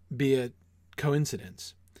can't be a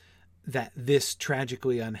coincidence that this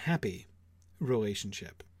tragically unhappy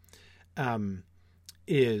relationship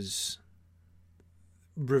is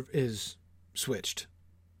switched,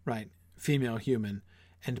 right? Female human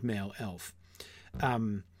and male elf.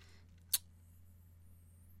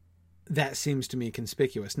 That seems to me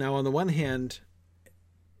conspicuous. Now, on the one hand,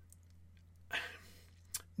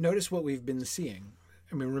 notice what we've been seeing.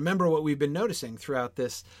 I mean, remember what we've been noticing throughout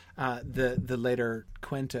this, the later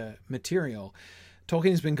Quenta material.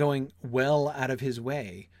 Tolkien's been going well out of his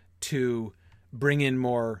way to bring in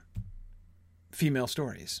more female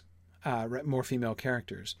stories, more female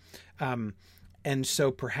characters. And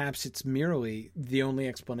so perhaps it's merely the only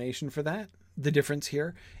explanation for that. The difference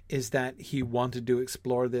here is that he wanted to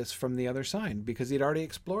explore this from the other side because he'd already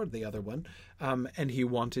explored the other one. And he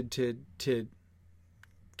wanted to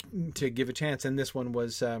give a chance. And this one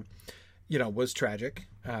was, was tragic.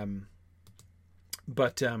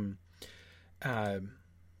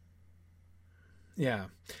 Yeah.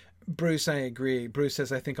 Bruce, I agree. Bruce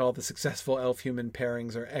says, I think all the successful elf-human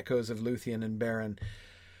pairings are echoes of Luthien and Beren.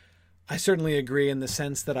 I certainly agree in the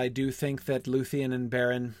sense that I do think that Luthien and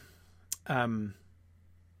Beren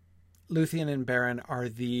are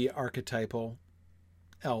the archetypal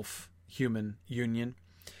elf-human union.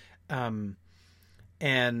 And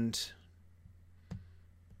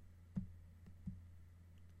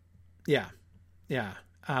yeah.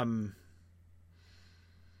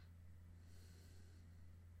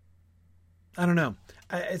 I don't know.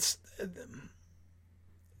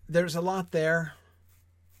 There's a lot there.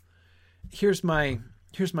 Here's my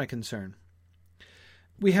concern.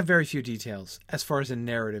 We have very few details as far as a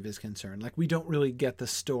narrative is concerned. Like, we don't really get the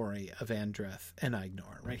story of Andreth and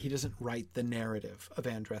Ignor, right? He doesn't write the narrative of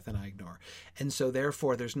Andreth and Ignor. And so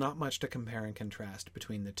therefore there's not much to compare and contrast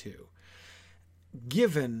between the two.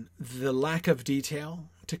 Given the lack of detail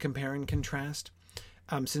to compare and contrast,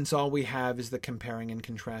 since all we have is the comparing and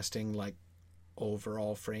contrasting, like,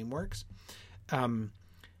 overall frameworks,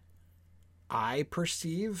 I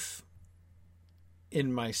perceive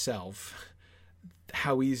in myself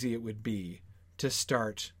how easy it would be to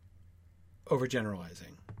start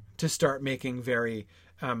overgeneralizing, to start making very,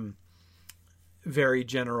 very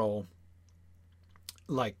general,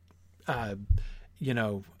 like,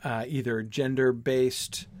 either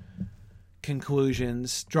gender-based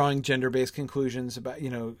conclusions, drawing gender-based conclusions about,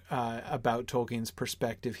 about Tolkien's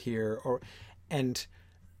perspective here, and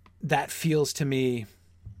that feels to me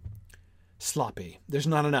sloppy. There's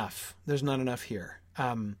not enough here.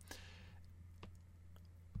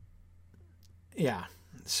 Yeah.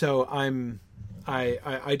 So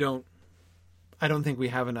I don't think we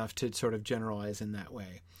have enough to sort of generalize in that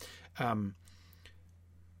way.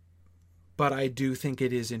 But I do think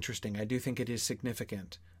it is interesting. I do think it is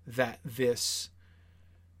significant that this,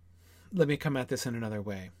 let me come at this in another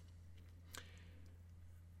way.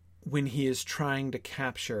 When he is trying to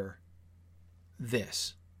capture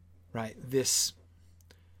this, right? This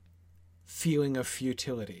feeling of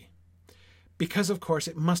futility. Because, of course,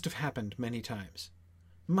 it must have happened many times.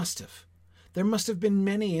 Must have. There must have been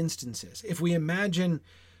many instances. If we imagine,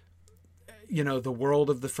 the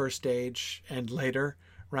world of the First Age and later,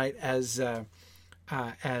 right, as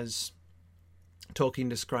Tolkien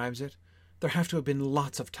describes it, there have to have been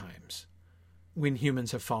lots of times when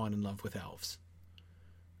humans have fallen in love with elves.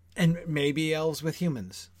 And maybe elves with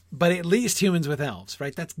humans. But at least humans with elves,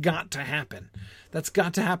 right? That's got to happen. That's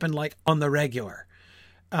got to happen, like, on the regular.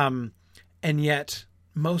 And yet,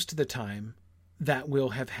 most of the time, that will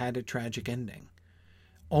have had a tragic ending.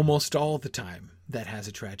 Almost all the time, that has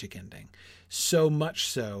a tragic ending. So much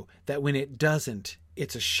so that when it doesn't,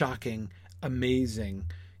 it's a shocking, amazing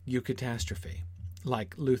eucatastrophe,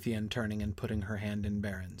 like Luthien turning and putting her hand in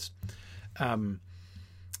Beren's.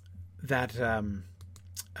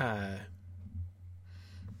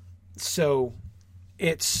 So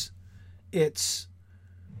it's,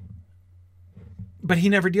 but he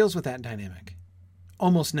never deals with that dynamic.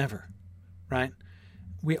 Almost never, right?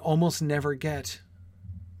 We almost never get,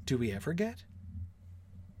 do we ever get?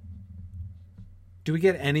 Do we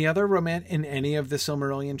get any other romance in any of the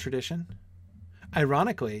Silmarillion tradition?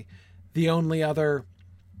 Ironically, the only other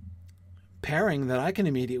pairing that I can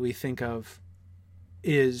immediately think of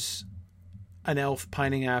is an elf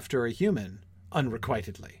pining after a human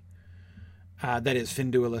unrequitedly. That is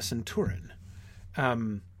Finduilis and Turin.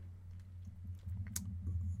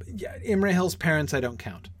 Imrahil's parents I don't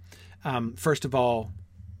count. First of all,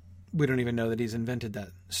 we don't even know that he's invented that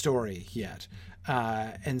story yet.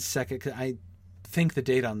 And second, I think the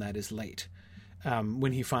date on that is late,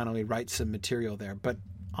 when he finally writes some material there. But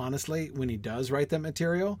honestly, when he does write that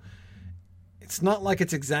material, it's not like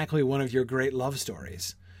it's exactly one of your great love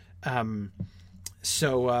stories. I don't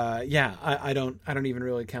even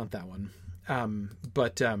really count that one.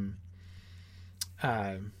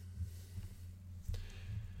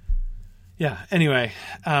 Anyway.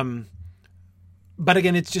 But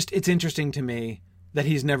again, it's interesting to me that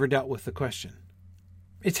he's never dealt with the question.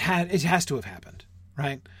 It has to have happened,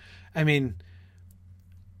 right? I mean,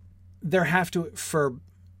 there have to, for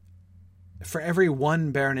every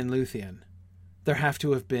one Baron in Luthien, there have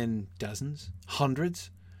to have been dozens, hundreds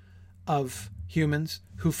of humans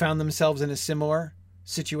who found themselves in a similar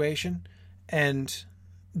situation. And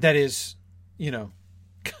that is,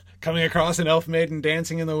 coming across an elf maiden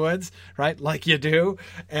dancing in the woods, right? Like you do.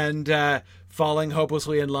 And falling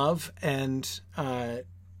hopelessly in love and,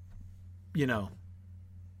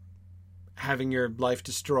 having your life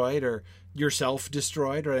destroyed or yourself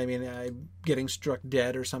destroyed, or getting struck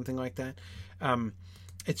dead or something like that.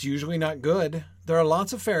 It's usually not good. There are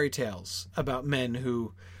lots of fairy tales about men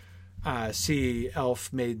who see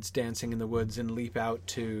elf maids dancing in the woods and leap out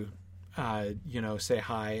to, say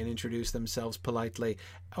hi and introduce themselves politely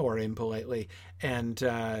or impolitely and,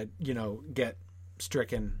 get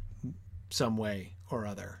stricken some way or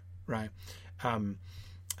other, right?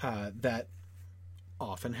 That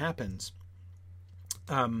often happens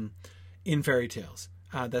in fairy tales.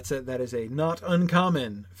 That is a not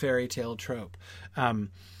uncommon fairy tale trope.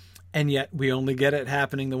 And yet we only get it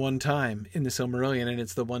happening the one time in the Silmarillion, and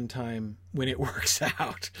it's the one time when it works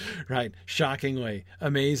out, right? Shockingly,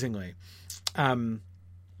 amazingly.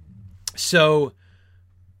 So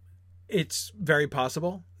it's very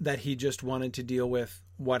possible that he just wanted to deal with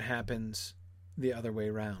what happens the other way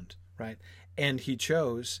around, right? And he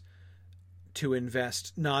chose to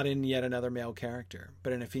invest not in yet another male character,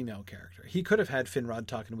 but in a female character. He could have had Finrod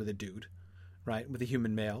talking with a dude, right? With a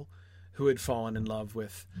human male who had fallen in love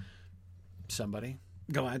with somebody.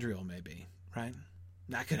 Galadriel, maybe, right?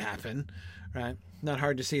 That could happen, right? Not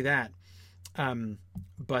hard to see that.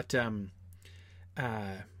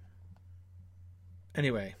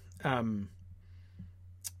 Anyway,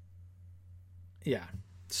 yeah.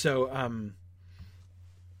 So,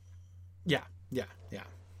 yeah.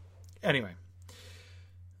 Anyway.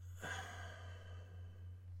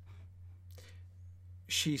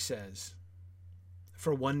 She says,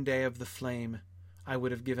 "For one day of the flame, I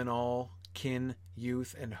would have given all kin,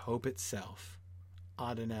 youth, and hope itself.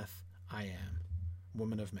 Adeneth I am,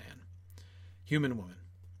 woman of man, human woman."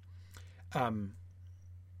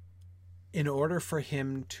 In order for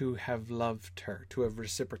him to have loved her, to have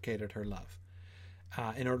reciprocated her love,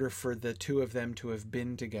 in order for the two of them to have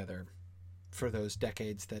been together for those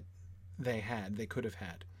decades that they could have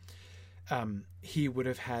had, he would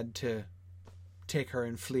have had to take her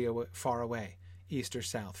and flee far away, east or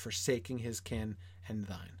south, forsaking his kin and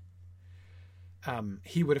thine.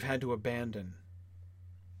 He would have had to abandon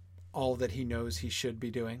all that he knows he should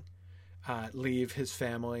be doing, leave his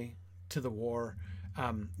family to the war,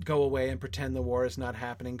 go away and pretend the war is not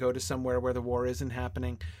happening, go to somewhere where the war isn't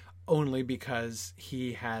happening, only because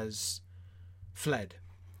he has fled,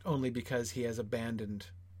 only because he has abandoned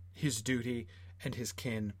his duty and his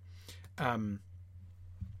kin. And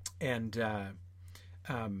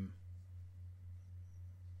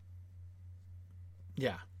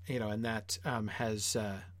that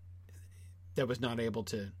that was not able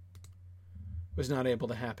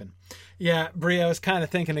to happen. Yeah, Bria was kind of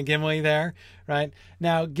thinking of Gimli there, right?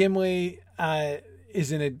 Now Gimli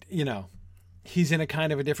is in a, he's in a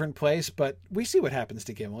kind of a different place, but we see what happens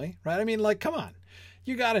to Gimli, right? Come on.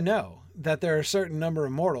 You got to know that there are a certain number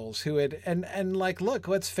of mortals who had, and look,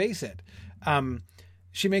 let's face it.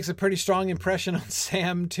 She makes a pretty strong impression on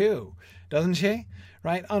Sam too, doesn't she?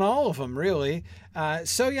 Right? On all of them, really.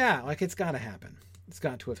 It's got to happen. It's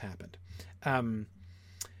got to have happened. And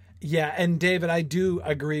David, I do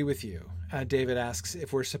agree with you. David asks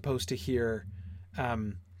if we're supposed to hear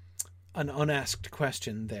an unasked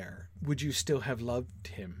question there. Would you still have loved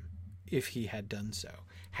him if he had done so?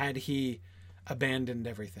 Had he abandoned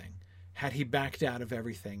everything? Had he backed out of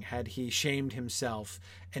everything? Had he shamed himself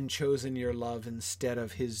and chosen your love instead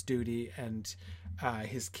of his duty and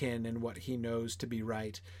his kin and what he knows to be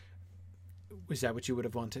right? Was that what you would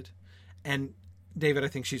have wanted? And David, I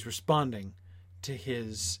think she's responding to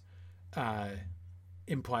his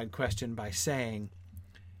implied question by saying,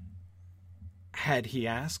 had he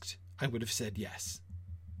asked, I would have said yes.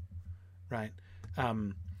 Right?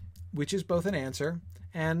 Which is both an answer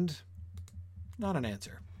and not an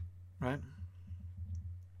answer. Right?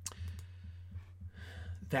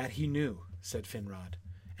 That he knew, said Finrod,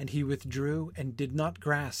 and he withdrew and did not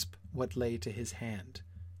grasp what lay to his hand.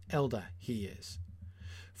 Elda he is.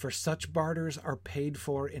 For such barters are paid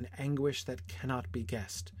for in anguish that cannot be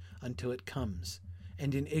guessed, until it comes,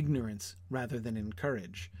 and in ignorance rather than in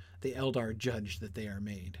courage, the Eldar judge that they are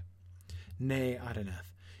made. Nay,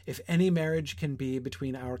 Adenath, if any marriage can be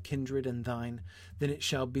between our kindred and thine, then it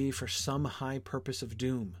shall be for some high purpose of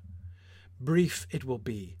doom. Brief it will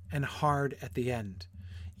be, and hard at the end.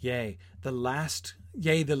 Yea, the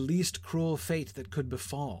least cruel fate that could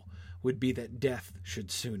befall would be that death should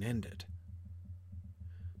soon end it.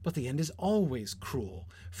 But the end is always cruel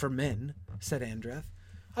for men, said Andreth.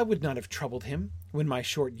 I would not have troubled him when my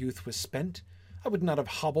short youth was spent. I would not have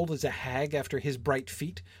hobbled as a hag after his bright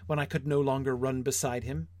feet when I could no longer run beside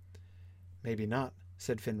him. Maybe not,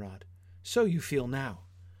 said Finrod. So you feel now.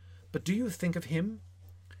 But do you think of him?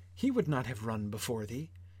 He would not have run before thee.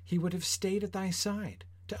 He would have stayed at thy side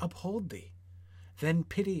to uphold thee. Then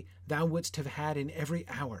pity thou wouldst have had in every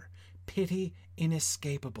hour, pity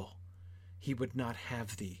inescapable. He would not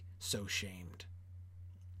have thee so shamed.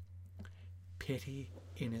 Pity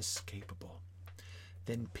inescapable.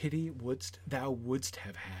 Then pity thou wouldst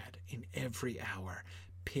have had in every hour,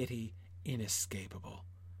 pity inescapable.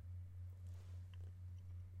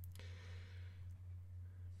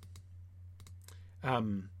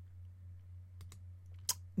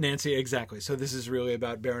 Nancy, exactly. So this is really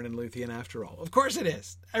about Beren and Luthien after all. Of course it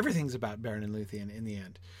is. Everything's about Beren and Luthien in the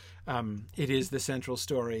end. It is the central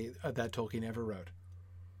story that Tolkien ever wrote.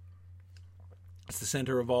 It's the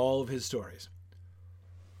center of all of his stories.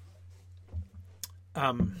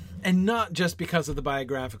 And not just because of the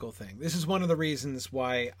biographical thing. This is one of the reasons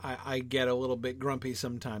why I get a little bit grumpy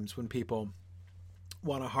sometimes when people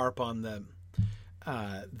want to harp on the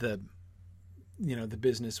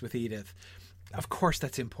business with Edith. Of course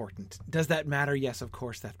that's important. Does that matter? Yes, of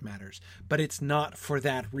course that matters. But it's not for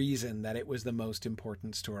that reason that it was the most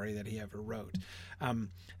important story that he ever wrote.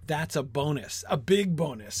 That's a bonus, a big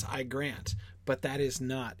bonus, I grant. But that is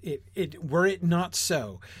not it. Were it not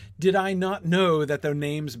so, did I not know that the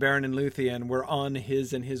names Beren and Luthien were on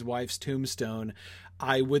his and his wife's tombstone,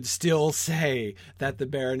 I would still say that the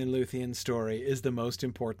Beren and Luthien story is the most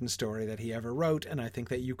important story that he ever wrote, and I think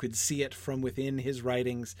that you could see it from within his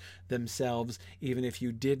writings themselves, even if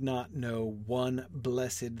you did not know one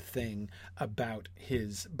blessed thing about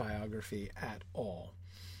his biography at all.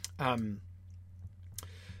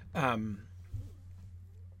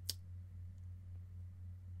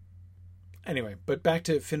 Anyway, but back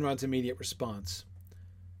to Finrod's immediate response.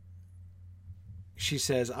 She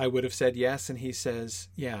says, I would have said yes, and he says,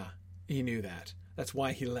 yeah, he knew that. That's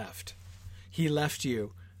why he left. He left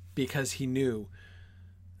you because he knew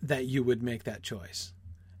that you would make that choice.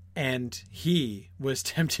 And he was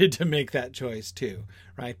tempted to make that choice too,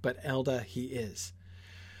 right? But Elda, he is.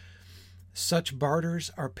 Such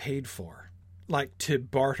barters are paid for, like to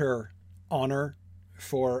barter honor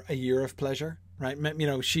for a year of pleasure, right? You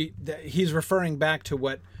know, he's referring back to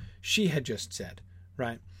what she had just said,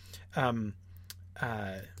 right?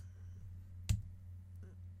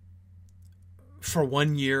 For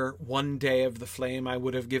 1 year, 1 day of the flame, I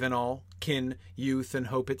would have given all, kin, youth, and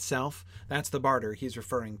hope itself. That's the barter he's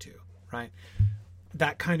referring to, right?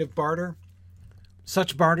 That kind of barter,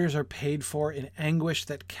 such barters are paid for in anguish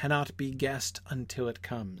that cannot be guessed until it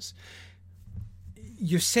comes.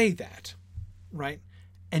 You say that, right?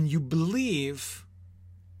 And you believe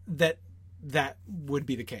that that would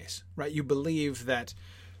be the case, right? You believe that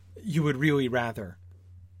you would really rather,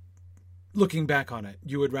 looking back on it,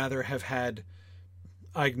 you would rather have had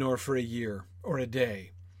Ignor for a year or a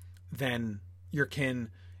day than your kin,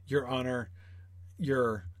 your honor,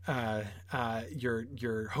 your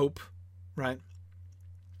hope, right?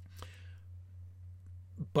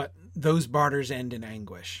 But those barters end in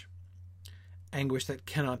anguish that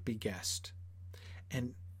cannot be guessed,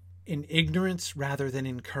 and in ignorance rather than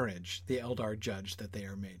in courage, the Eldar judge that they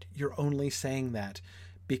are made. You're only saying that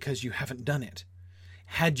because you haven't done it.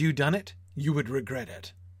 Had you done it, you would regret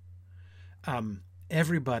it.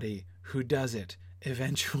 Everybody who does it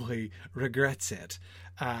eventually regrets it.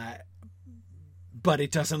 But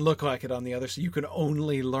it doesn't look like it on the other side. You can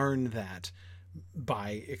only learn that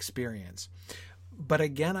by experience. But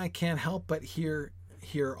again, I can't help but hear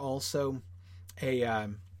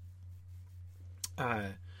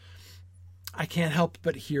I can't help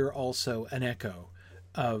but hear also an echo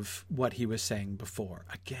of what he was saying before.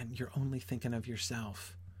 Again, you're only thinking of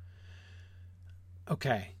yourself.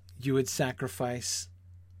 Okay, you would sacrifice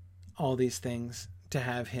all these things to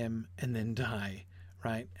have him and then die,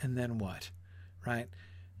 right? And then what, right?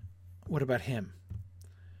 What about him?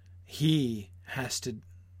 He has to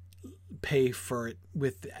pay for it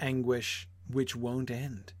with anguish which won't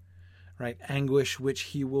end, right? Anguish which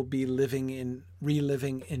he will be reliving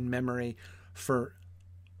in memory for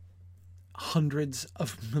hundreds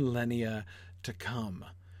of millennia to come,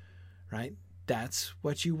 right? That's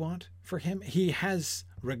what you want for him. He has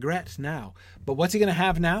regret now, but what's he going to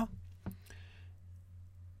have now?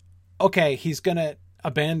 Okay, he's going to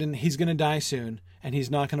die soon, and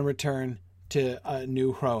he's not going to return to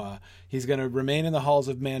New Hroa. He's going to remain in the halls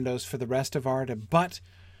of Mandos for the rest of Arda, but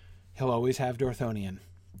he'll always have Dorthonion,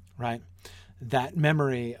 right? That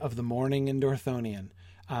memory of the morning in Dorthonion,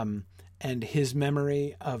 and his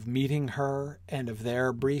memory of meeting her and of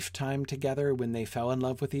their brief time together when they fell in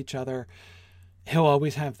love with each other, he'll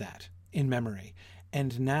always have that in memory.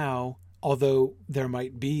 And now, although there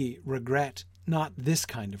might be regret, not this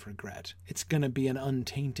kind of regret, it's going to be an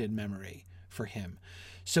untainted memory for him.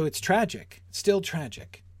 So it's tragic, still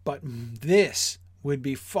tragic, but this would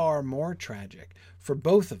be far more tragic for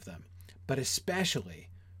both of them, but especially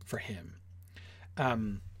for him.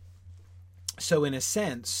 So in a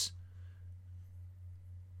sense,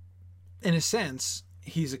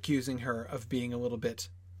 he's accusing her of being a little bit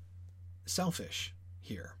selfish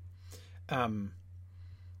here.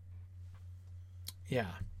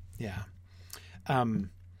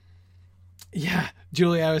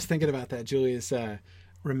 Julie, I was thinking about that. Julie is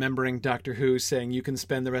remembering Doctor Who saying, you can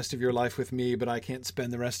spend the rest of your life with me, but I can't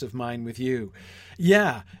spend the rest of mine with you.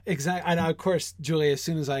 Yeah, exactly. And of course, Julie, as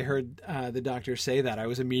soon as I heard the Doctor say that, I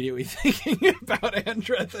was immediately thinking about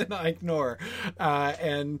Andreth and Eichner.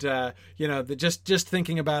 Just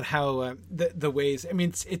thinking about how the ways, I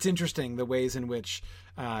mean, it's interesting, the ways in which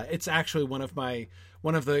it's actually one of the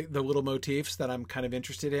little motifs that I'm kind of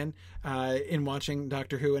interested in watching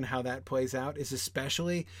Doctor Who, and how that plays out is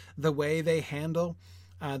especially the way they handle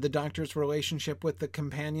the Doctor's relationship with the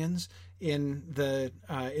companions in the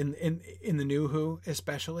New Who,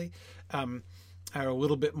 especially. Are a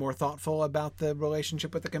little bit more thoughtful about the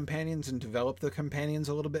relationship with the companions and develop the companions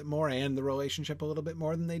a little bit more and the relationship a little bit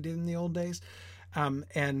more than they did in the old days.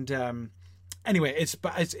 Anyway,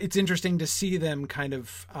 it's interesting to see them kind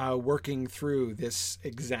of working through this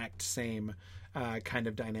exact same kind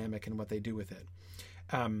of dynamic and what they do with it.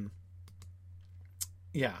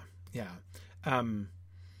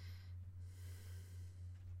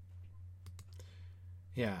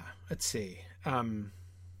 Let's see.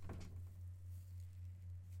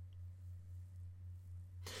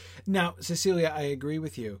 Now, Cecilia, I agree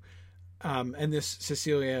with you. And this,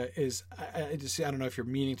 Cecilia, is, I don't know if you're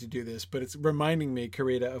meaning to do this, but it's reminding me,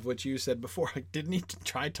 Karita, of what you said before. Like, didn't he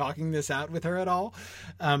try talking this out with her at all?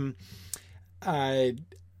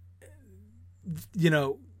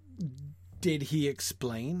 Did he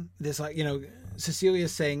explain this? Like,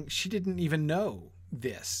 Cecilia's saying she didn't even know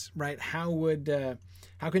this, right? How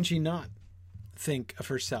can she not think of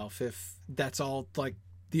herself if that's all, like,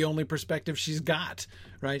 the only perspective she's got,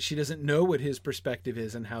 right? She doesn't know what his perspective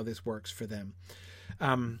is and how this works for them.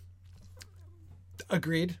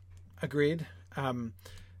 Agreed.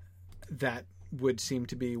 That would seem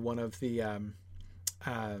to be one of the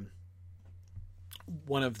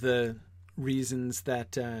reasons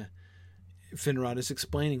that Finrod is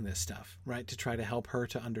explaining this stuff, right? To try to help her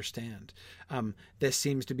to understand. This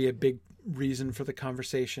seems to be a big reason for the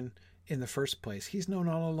conversation in the first place. He's known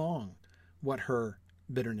all along what her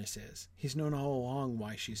bitterness is. He's known all along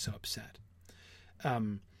why she's so upset.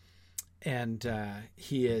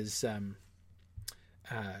 He is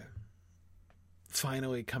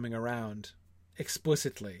finally coming around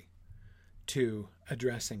explicitly to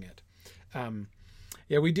addressing it.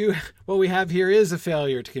 We do. What we have here is a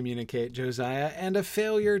failure to communicate, Josiah, and a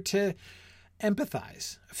failure to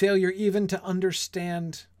empathize, a failure even to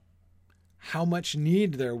understand how much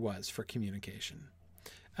need there was for communication.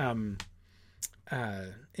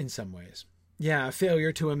 In some ways. Yeah, a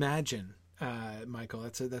failure to imagine, Michael.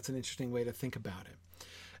 That's an interesting way to think about it.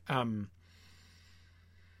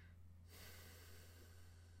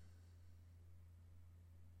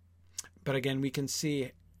 But again, we can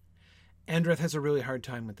see Andreth has a really hard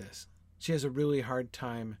time with this. She has a really hard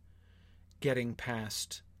time getting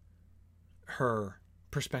past her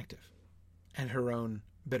perspective and her own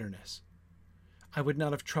bitterness. I would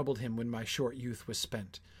not have troubled him when my short youth was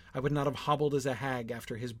spent. I would not have hobbled as a hag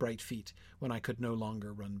after his bright feet when I could no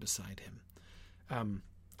longer run beside him.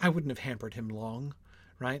 I wouldn't have hampered him long,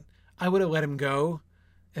 right? I would have let him go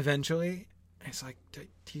eventually. It's like,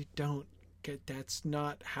 you don't get, that's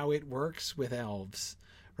not how it works with elves,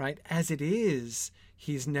 right? As it is,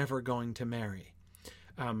 he's never going to marry.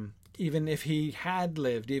 Even if he had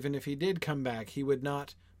lived, even if he did come back, he would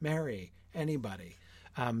not marry anybody,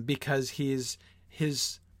 because his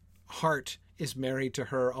heart is married to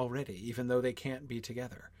her already, even though they can't be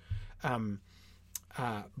together.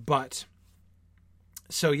 But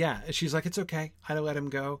so yeah, she's like, it's okay. I'd have let him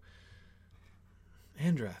go.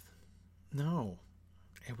 Andreth, no,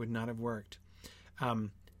 it would not have worked.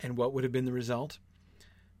 And what would have been the result?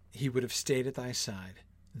 He would have stayed at thy side.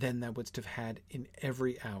 Then thou wouldst have had in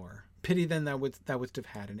every hour. Pity then thou wouldst have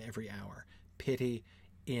had in every hour. Pity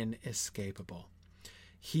inescapable.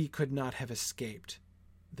 He could not have escaped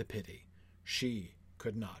the pity. She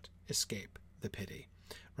could not escape the pity.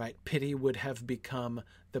 Right? Pity would have become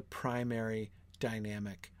the primary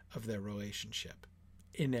dynamic of their relationship,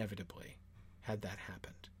 inevitably, had that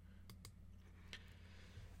happened.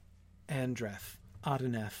 Andreth,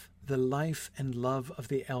 Adeneth, the life and love of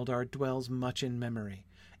the Eldar dwells much in memory,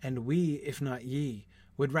 and we, if not ye,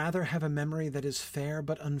 would rather have a memory that is fair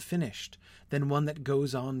but unfinished than one that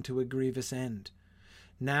goes on to a grievous end.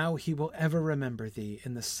 Now he will ever remember thee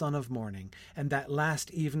in the sun of morning, and that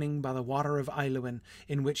last evening by the water of Ailuin,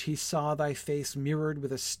 in which he saw thy face mirrored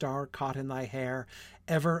with a star caught in thy hair,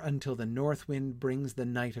 ever until the north wind brings the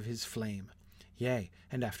night of his flame. Yea,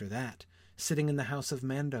 and after that, sitting in the house of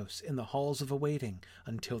Mandos, in the halls of awaiting,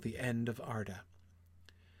 until the end of Arda.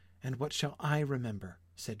 And what shall I remember?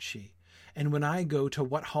 Said she. And when I go, to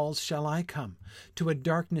what halls shall I come? To a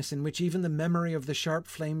darkness in which even the memory of the sharp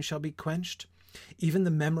flame shall be quenched? Even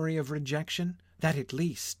the memory of rejection? That at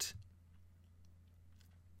least.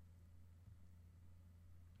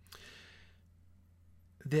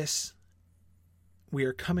 This, we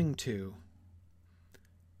are coming to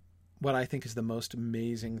what I think is the most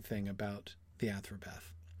amazing thing about the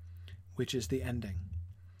Athrobeth, which is the ending,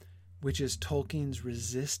 which is Tolkien's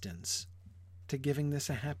resistance to giving this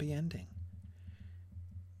a happy ending.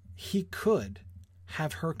 He could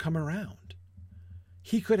have her come around.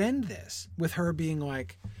 He could end this with her being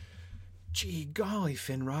like, gee golly,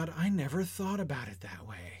 Finrod, I never thought about it that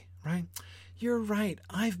way, right? You're right.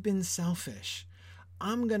 I've been selfish.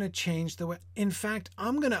 I'm going to change the way. In fact,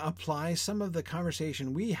 I'm going to apply some of the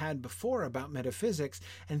conversation we had before about metaphysics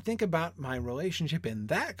and think about my relationship in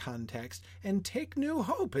that context and take new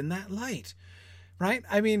hope in that light, right?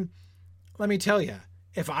 I mean, let me tell you,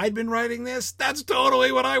 if I'd been writing this, that's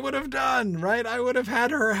totally what I would have done, right? I would have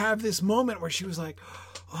had her have this moment where she was like,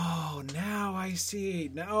 oh, now I see.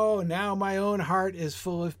 Now my own heart is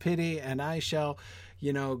full of pity and I shall,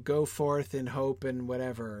 go forth in hope and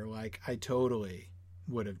whatever. Like, I totally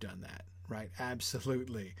would have done that, right?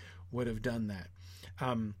 Absolutely would have done that.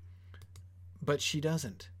 But she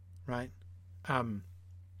doesn't, right?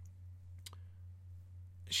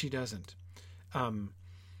 She doesn't.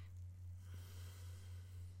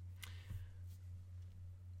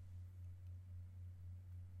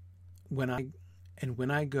 When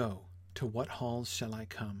I go, to what halls shall I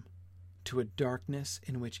come? To a darkness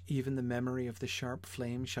in which even the memory of the sharp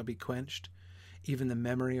flame shall be quenched, even the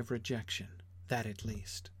memory of rejection, that at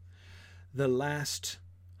least. The last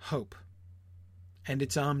hope, and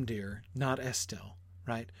it's Amdir, not Estel,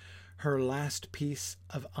 right? Her last piece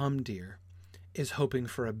of Amdir is hoping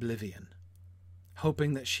for oblivion,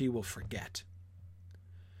 hoping that she will forget.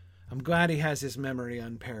 I'm glad he has his memory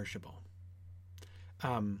unperishable.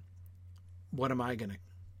 What am I going to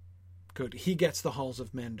go to? He gets the halls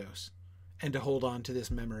of Mandos and to hold on to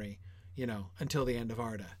this memory, until the end of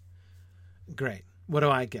Arda. Great. What do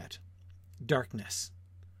I get? Darkness.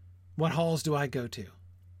 What halls do I go to?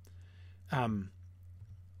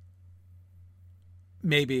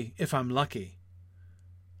 Maybe, if I'm lucky,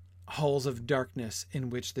 halls of darkness in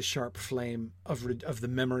which the sharp flame of the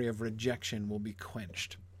memory of rejection will be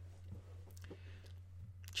quenched.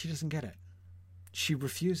 She doesn't get it. She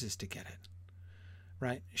refuses to get it.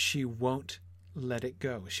 Right? She won't let it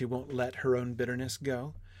go. She won't let her own bitterness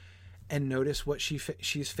go. And notice what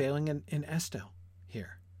she's failing in Estel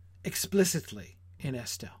here. Explicitly in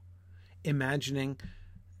Estel. Imagining,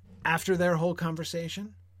 after their whole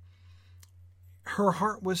conversation, her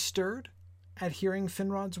heart was stirred at hearing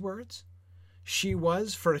Finrod's words. She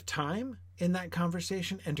was, for a time, in that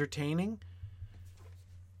conversation, entertaining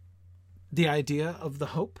the idea of the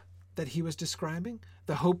hope that he was describing,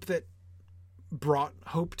 the hope that brought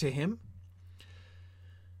hope to him,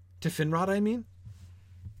 to Finrod, I mean.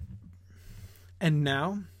 And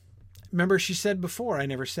now, remember she said before, I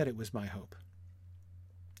never said it was my hope.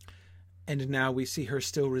 And now we see her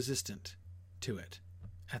still resistant to it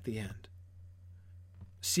at the end,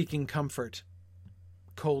 seeking comfort,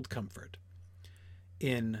 cold comfort,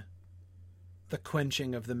 in the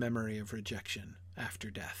quenching of the memory of rejection after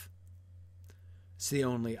death. It's the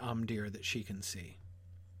only Amdir that she can see,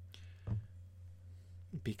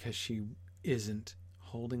 because she isn't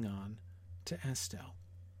holding on to Estelle.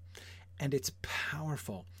 And it's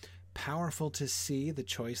powerful to see the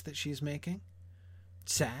choice that she's making.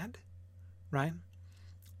 Sad, right?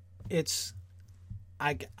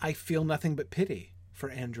 I feel nothing but pity for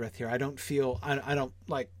Andreth here. I don't feel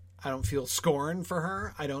scorn for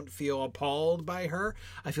her. I don't feel appalled by her.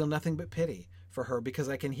 I feel nothing but pity for her, because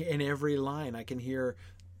I can hear in every line, I can hear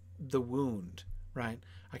the wound, right?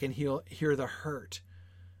 I can hear the hurt,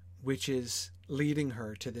 which is leading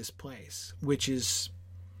her to this place, which is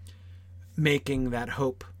making that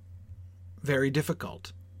hope very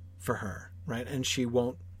difficult for her, right? And she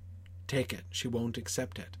won't take it. She won't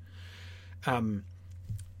accept it.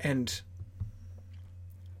 And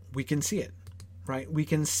we can see it, right? We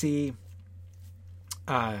can see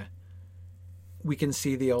the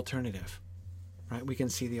alternative, right? We can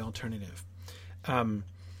see the alternative.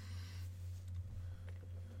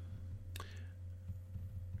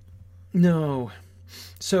 No.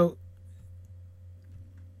 So,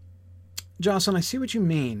 Jocelyn, I see what you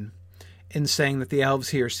mean in saying that the elves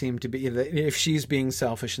here seem to be, if she's being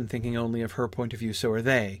selfish and thinking only of her point of view, so are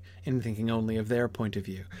they, in thinking only of their point of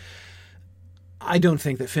view. I don't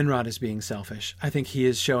think that Finrod is being selfish. I think he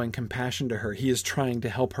is showing compassion to her. He is trying to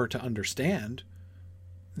help her to understand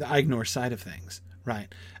the Aignor side of things, right?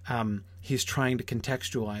 He's trying to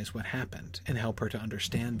contextualize what happened and help her to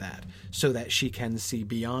understand that, so that she can see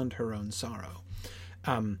beyond her own sorrow.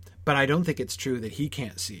 But I don't think it's true that he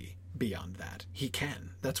can't see beyond that. He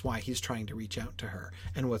can. That's why he's trying to reach out to her.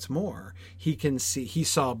 And what's more, he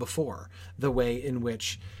saw before the way in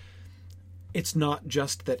which it's not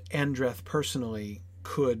just that Andreth personally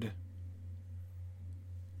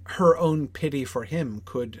her own pity for him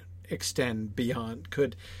could extend beyond,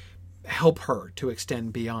 could help her to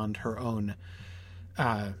extend beyond her own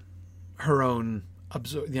the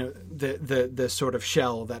sort of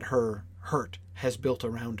shell that her hurt has built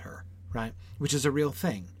around her, right? Which is a real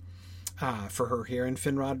thing for her here, and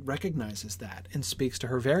Finrod recognizes that and speaks to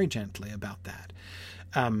her very gently about that.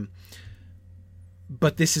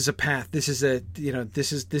 But this is a path. This is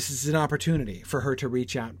an opportunity for her to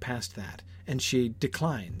reach out past that, and she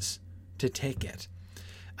declines to take it.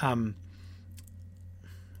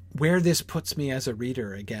 Where this puts me as a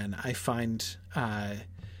reader, again, I find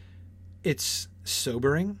it's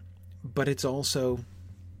sobering, but it's also,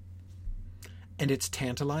 and it's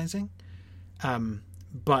tantalizing.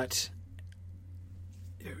 But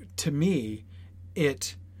to me,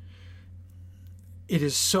 it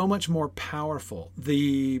is so much more powerful,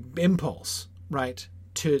 the impulse, right,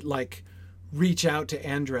 to reach out to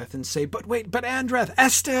Andreth and say, but wait, but Andreth,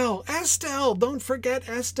 Estelle, don't forget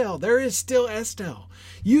Estelle. There is still Estelle.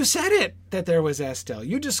 You said it, that there was Estelle.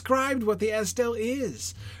 You described what the Estelle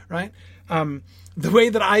is, right? The way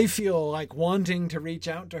that I feel like wanting to reach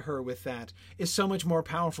out to her with that is so much more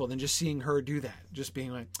powerful than just seeing her do that. Just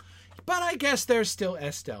being like, but I guess there's still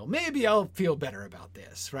Estelle. Maybe I'll feel better about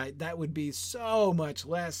this, right? That would be so much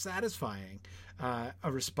less satisfying a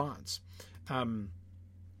response.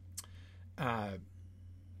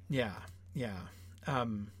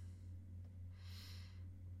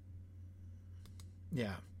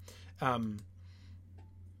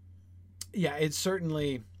 It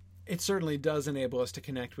certainly does enable us to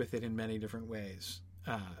connect with it in many different ways,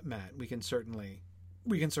 Matt. We can certainly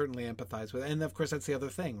empathize with it. And of course, that's the other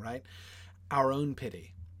thing, right? Our own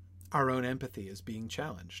pity, our own empathy is being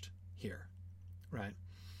challenged here, right?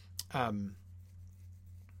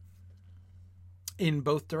 In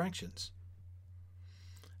both directions.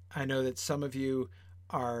 I know that some of you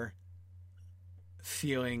are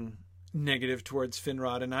feeling negative towards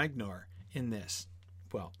Finrod and Aignor in this.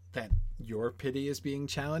 Well, that your pity is being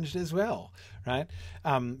challenged as well, right?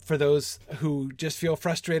 For those who just feel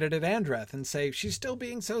frustrated at Andreth and say, she's still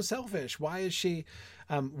being so selfish. Why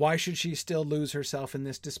should she still lose herself in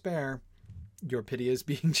this despair? Your pity is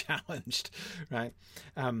being challenged, right?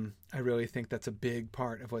 I really think that's a big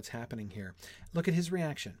part of what's happening here. Look at his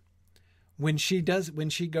reaction. When she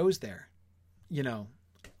goes there,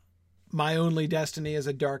 my only destiny is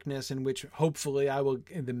a darkness in which hopefully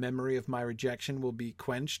the memory of my rejection will be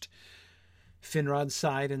quenched. Finrod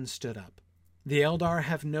sighed and stood up. The Eldar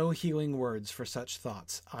have no healing words for such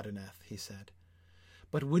thoughts, Adeneth, he said.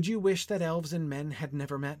 But would you wish that elves and men had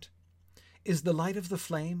never met? Is the light of the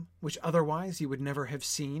flame, which otherwise you would never have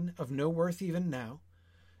seen, of no worth even now?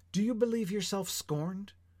 Do you believe yourself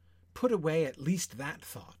scorned? Put away at least that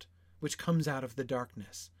thought, which comes out of the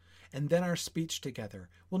darkness, and then our speech together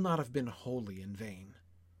will not have been wholly in vain.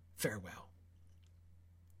 Farewell.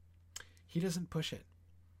 He doesn't push it.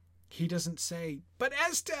 He doesn't say, but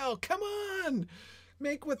Estelle, come on,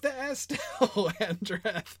 make with the Estelle,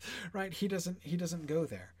 Andreth, right? He doesn't go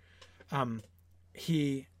there.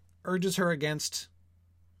 He urges her against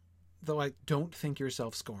the, like, don't think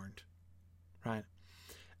yourself scorned, right?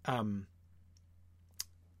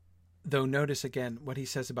 Though notice again what he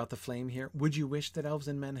says about the flame here. Would you wish that elves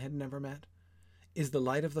and men had never met? Is the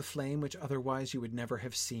light of the flame, which otherwise you would never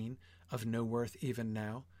have seen, of no worth even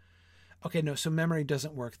now? Okay, no, so memory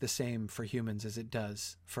doesn't work the same for humans as it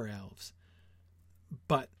does for elves.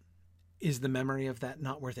 But is the memory of that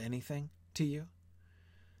not worth anything to you?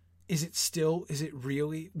 Is it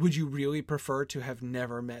really, would you really prefer to have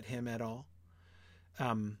never met him at all?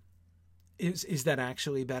 Is that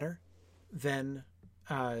actually better than,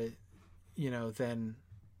 than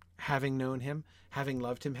having known him, having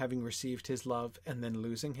loved him, having received his love, and then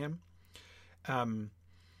losing him?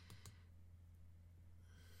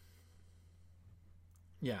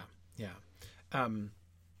 Yeah.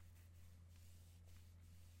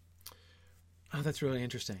 Oh, that's really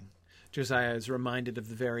interesting. Josiah is reminded of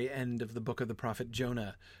the very end of the book of the prophet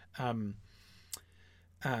Jonah,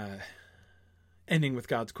 ending with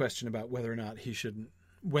God's question about whether he shouldn't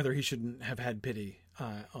have had pity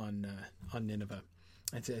on Nineveh.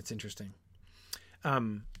 It's interesting.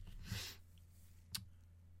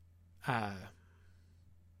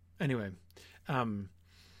 Anyway,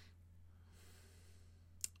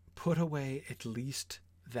 put away at least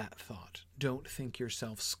that thought. Don't think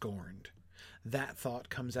yourself scorned. That thought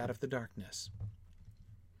comes out of the darkness.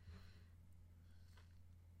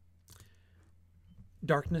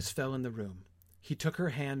 Darkness fell in the room. He took her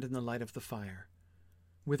hand in the light of the fire.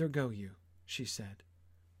 Whither go you? She said.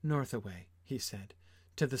 North away, he said,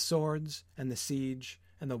 to the swords and the siege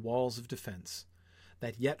and the walls of defence,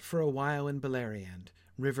 that yet for a while in Beleriand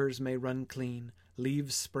rivers may run clean,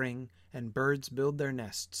 leaves spring, and birds build their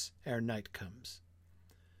nests ere night comes.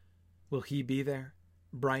 Will he be there,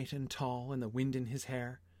 bright and tall, and the wind in his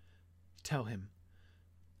hair? Tell him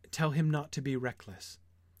not to be reckless,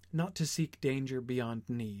 not to seek danger beyond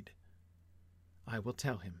need. I will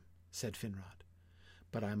tell him, said Finrod,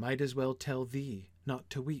 but I might as well tell thee not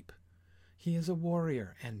to weep. He is a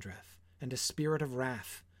warrior, Andreth, and a spirit of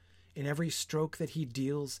wrath. In every stroke that he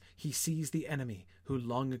deals, he sees the enemy who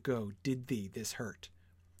long ago did thee this hurt.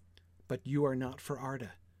 But you are not for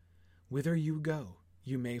Arda. Whither you go,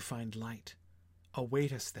 you may find light.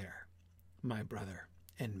 Await us there, my brother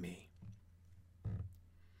and me.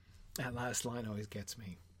 That last line always gets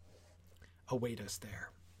me. Await us there.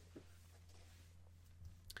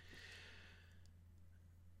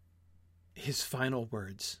 His final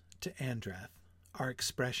words to Andreth are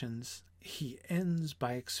expressions. He ends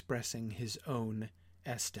by expressing his own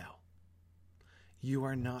Estelle. You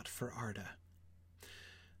are not for Arda.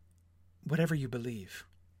 Whatever you believe,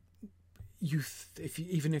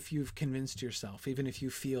 even if you've convinced yourself, even if you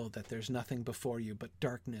feel that there's nothing before you but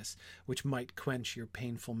darkness which might quench your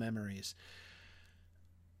painful memories,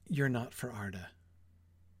 you're not for Arda.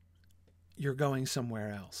 You're going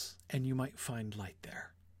somewhere else, and you might find light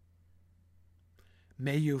there.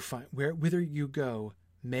 May you find, whither you go,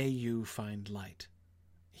 may you find light.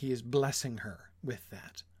 He is blessing her with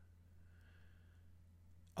that.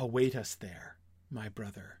 Await us there, my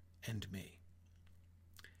brother and me.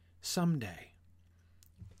 Someday,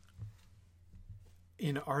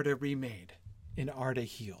 in Arda remade, in Arda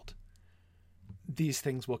healed, these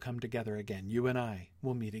things will come together again. You and I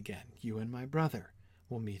will meet again. You and my brother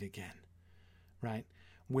will meet again, right?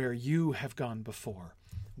 Where you have gone before,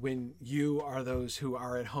 when you are those who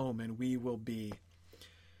are at home and we will be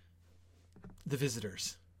the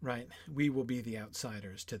visitors, right? We will be the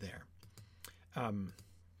outsiders to there.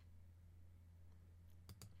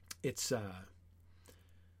 It's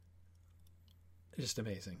just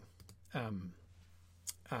amazing.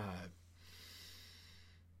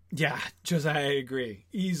 Yeah, Josiah, I agree.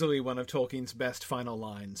 Easily one of Tolkien's best final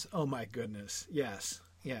lines. Oh my goodness. Yes.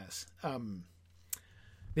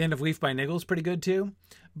 The end of Leaf by Niggle is pretty good too,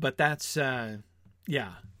 but that's, an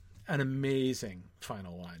amazing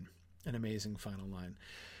final line.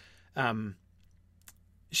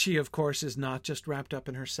 She, of course, is not just wrapped up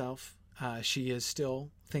in herself. She is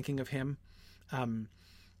still thinking of him.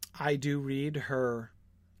 I do read her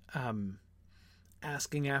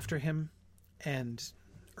asking after him and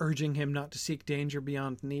urging him not to seek danger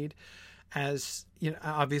beyond need, as,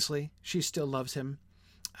 obviously she still loves him.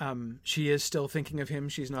 She is still thinking of him.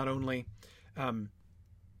 She's not only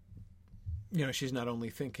she's not only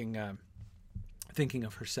thinking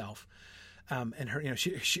of herself, and her,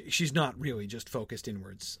 she's not really just focused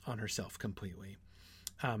inwards on herself completely.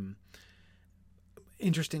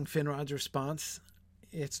 Interesting, Finrod's response.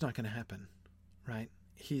 It's not going to happen, right?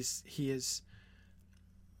 He is.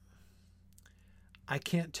 I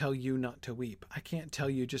can't tell you not to weep. I can't tell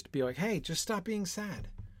you just to be like, hey, just stop being sad,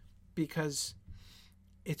 because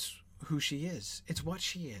it's who she is. It's what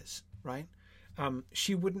she is, right?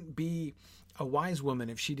 She wouldn't be a wise woman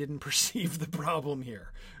if she didn't perceive the problem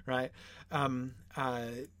here, right?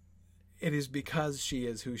 It is because she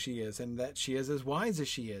is who she is, and that she is as wise as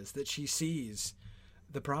she is, that she sees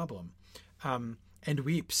the problem and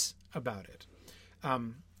weeps about it.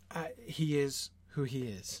 He is who he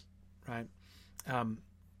is, right?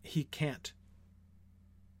 He can't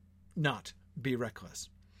not be reckless.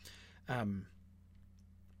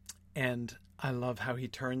 And I love how he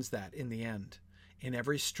turns that in the end. In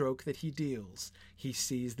every stroke that he deals, he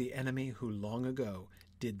sees the enemy who long ago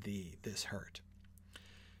did thee this hurt.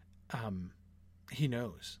 He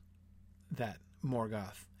knows that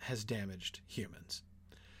Morgoth has damaged humans.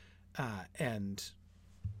 And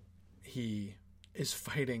he is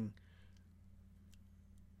fighting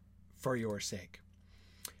for your sake.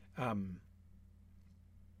 And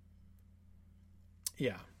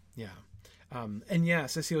yeah,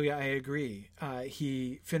 Cecilia, I agree.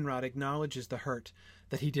 Finrod acknowledges the hurt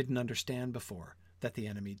that he didn't understand before that the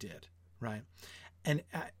enemy did, right? And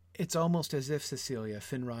it's almost as if, Cecilia,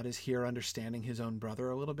 Finrod is here understanding his own brother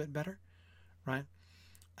a little bit better, right?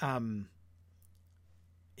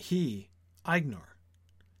 Ignor,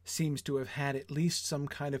 seems to have had at least some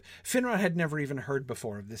kind of... Finrod had never even heard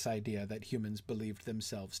before of this idea that humans believed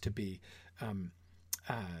themselves to be,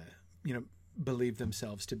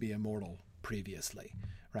 immortal previously,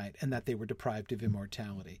 right? And that they were deprived of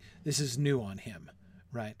immortality. This is new on him,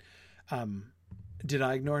 right? Did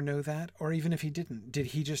Ignor know that? Or even if he didn't, did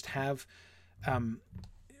he just have...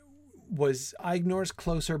 was Ignor's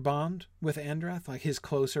closer bond with Andrath, like his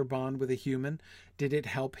closer bond with a human, did it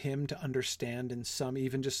help him to understand in some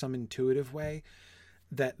intuitive way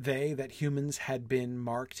that humans had been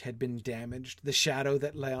marked, had been damaged, the shadow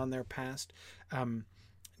that lay on their past?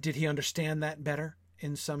 Did he understand that better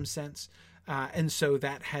in some sense? And so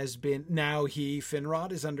that has been, now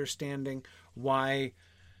Finrod, is understanding why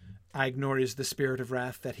Ignor is the spirit of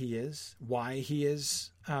wrath that he is, why he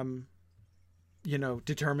is,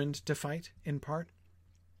 determined to fight in part.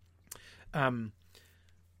 And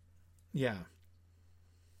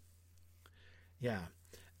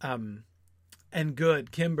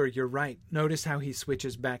good, Kimber, you're right. Notice how he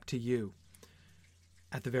switches back to you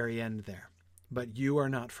at the very end there. But you are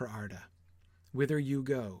not for Arda. Whither you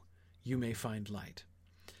go, you may find light.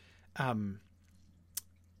 On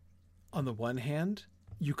the one hand,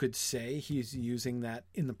 you could say he's using that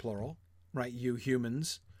in the plural, right? You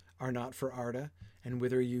humans are not for Arda, and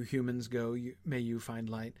whither you humans go, may you find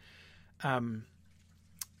light.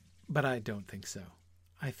 But I don't think so.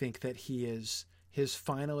 I think that his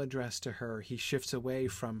final address to her, he shifts away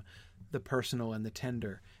from the personal and the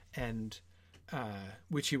tender, and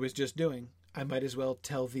which he was just doing. I might as well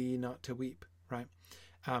tell thee not to weep, right?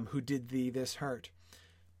 Who did thee this hurt?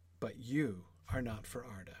 But you are not for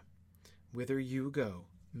Arda. Whither you go,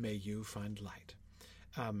 may you find light.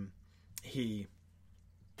 He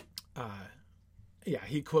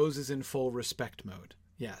closes in full respect mode.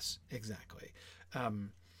 Yes, exactly.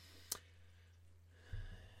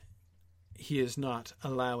 He is not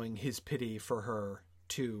allowing his pity for her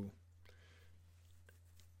to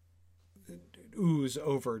ooze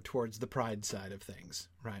over towards the pride side of things,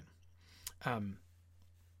 right? I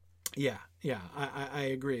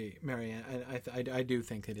agree, Marianne. I do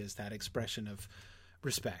think it is that expression of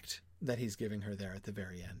respect that he's giving her there at the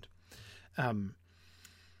very end.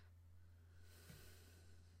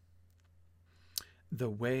 The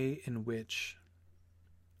way in which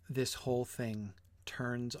this whole thing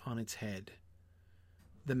turns on its head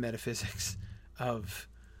the metaphysics of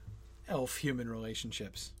elf-human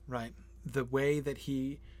relationships, right? The way that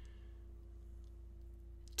he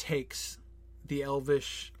takes the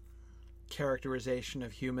elvish characterization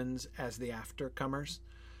of humans as the aftercomers,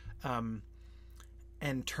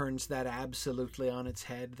 and turns that absolutely on its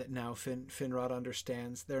head, that now Finrod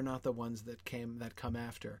understands they're not the ones that come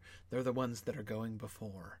after. They're the ones that are going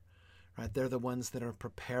before, right? They're the ones that are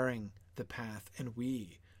preparing the path, and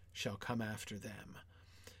we shall come after them.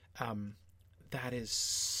 That is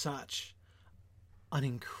such an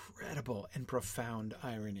incredible and profound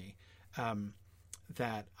irony,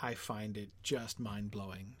 that I find it just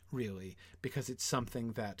mind-blowing, really, because it's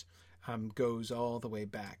something that goes all the way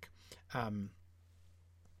back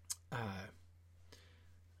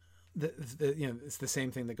it's the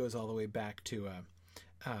same thing that goes all the way back to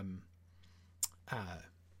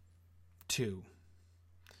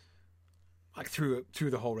like through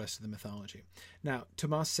the whole rest of the mythology. Now,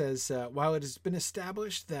 Tomas says, while it has been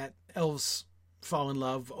established that elves fall in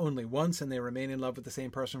love only once and they remain in love with the same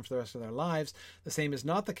person for the rest of their lives, the same is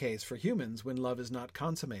not the case for humans when love is not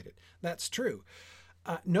consummated. That's true.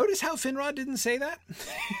 Notice how Finrod didn't say that,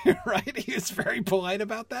 right? He was very polite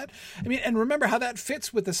about that. I mean, and remember how that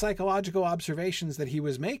fits with the psychological observations that he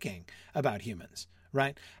was making about humans,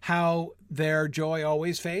 right? How their joy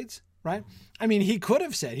always fades, right? I mean, he could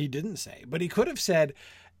have said, he didn't say, but he could have said,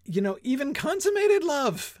 even consummated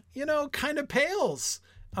love, kind of pales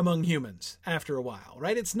among humans after a while,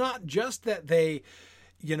 right? It's not just that they,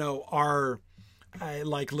 are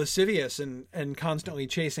like lascivious and constantly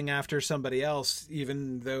chasing after somebody else,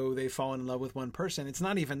 even though they've fallen in love with one person. It's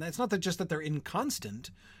not just that they're inconstant,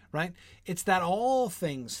 right? It's that all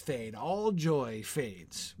things fade, all joy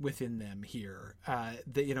fades within them here.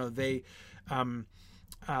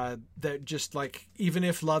 That just like, even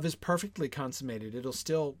if love is perfectly consummated, it'll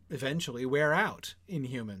still eventually wear out in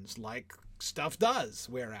humans, like stuff does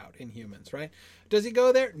wear out in humans, right? Does he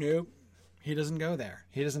go there? No, he doesn't go there.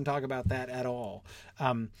 He doesn't talk about that at all.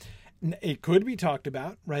 It could be talked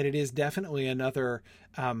about, right? It is definitely another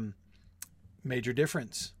major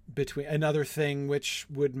difference between another thing which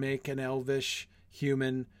would make an elvish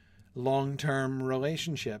human long-term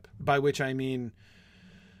relationship, by which I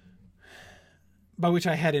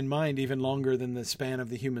had in mind even longer than the span of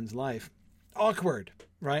the human's life, awkward,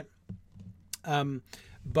 right?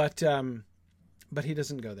 But he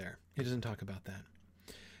doesn't go there. He doesn't talk about that.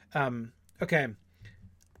 Okay.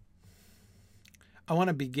 I want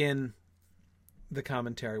to begin the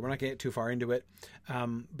commentary. We're not going to get too far into it,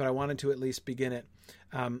 but I wanted to at least begin it.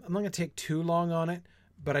 I'm not going to take too long on it,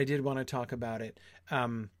 but I did want to talk about it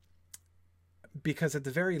because at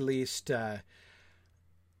the very least, I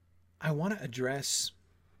want to address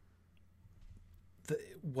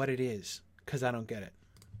what it is, because I don't get it.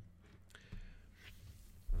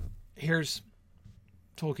 Here's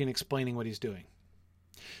Tolkien explaining what he's doing.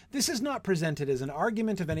 This is not presented as an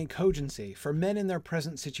argument of any cogency for men in their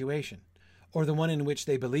present situation, or the one in which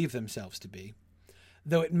they believe themselves to be,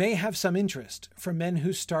 though it may have some interest for men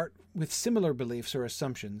who start with similar beliefs or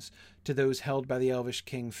assumptions to those held by the elvish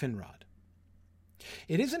king Finrod.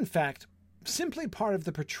 It is, in fact, simply part of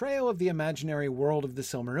the portrayal of the imaginary world of the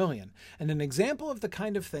Silmarillion, and an example of the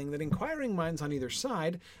kind of thing that inquiring minds on either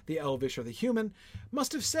side, the elvish or the human,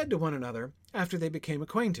 must have said to one another after they became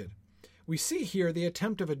acquainted. We see here the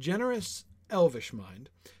attempt of a generous elvish mind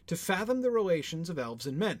to fathom the relations of elves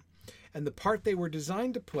and men, and the part they were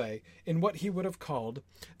designed to play in what he would have called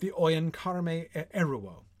the oien carme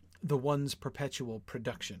eruo, the one's perpetual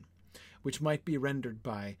production, which might be rendered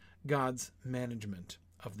by God's management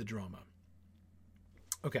of the drama.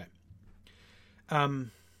 Okay.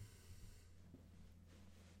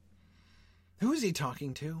 Who is he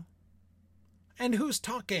talking to? And who's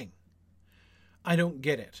talking? I don't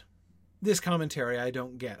get it. This commentary I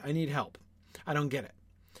don't get. I need help. I don't get it.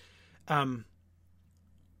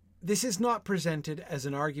 This is not presented as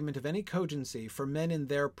an argument of any cogency for men in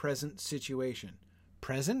their present situation.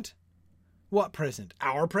 Present? What present?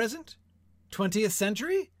 Our present? 20th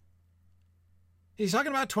century? He's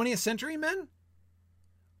talking about 20th century men?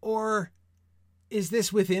 Or is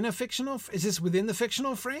this within the fictional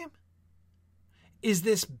frame? Is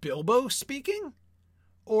this Bilbo speaking?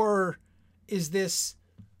 Or is this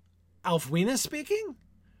Alfwina speaking?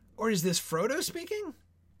 Or is this Frodo speaking?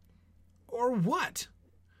 Or what?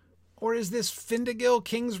 Or is this Findegil,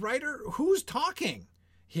 King's writer? Who's talking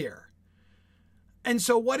here? And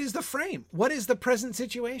so what is the frame? What is the present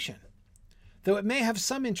situation? Though it may have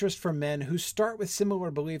some interest for men who start with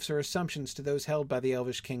similar beliefs or assumptions to those held by the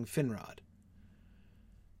elvish king Finrod.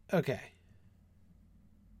 Okay.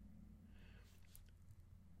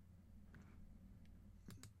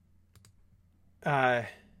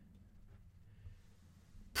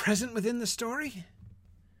 Present within the story?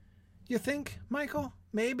 You think, Michael?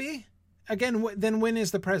 Maybe? Again, then when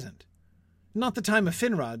is the present? Not the time of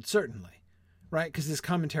Finrod, certainly. Right? Because this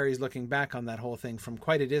commentary is looking back on that whole thing from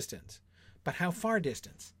quite a distance. But how far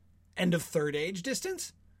distance? End of Third Age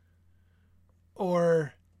distance?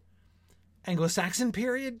 Or Anglo-Saxon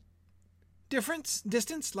period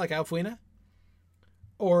distance, like Alfwina?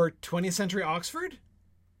 Or 20th century Oxford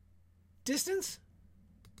distance?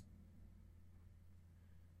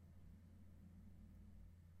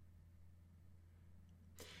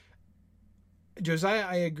 Josiah,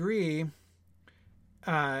 I agree.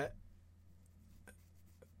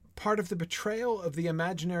 part of the betrayal of the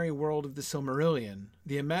imaginary world of the Silmarillion.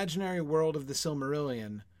 The imaginary world of the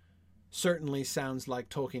Silmarillion certainly sounds like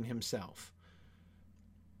Tolkien himself.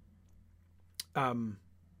 And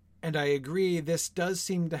I agree, this does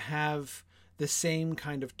seem to have the same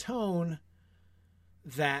kind of tone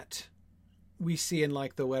that we see in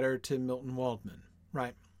like the letter to Milton Waldman,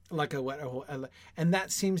 right? Like and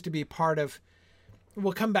that seems to be part of,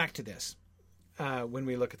 we'll come back to this when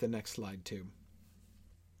we look at the next slide too.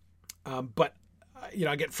 But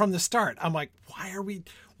I get from the start, I'm like,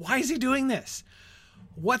 why is he doing this?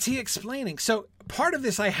 What's he explaining? So part of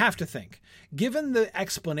this, I have to think, given the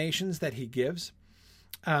explanations that he gives,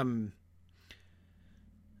 given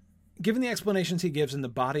the explanations he gives in the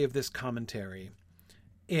body of this commentary,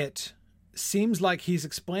 it seems like he's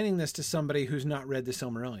explaining this to somebody who's not read the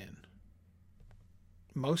Silmarillion.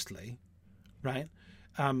 Mostly, right?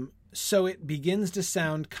 So it begins to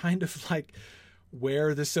sound kind of like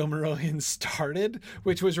where the Silmarillion started,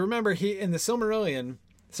 which was, remember, in the Silmarillion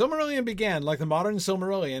began, like the modern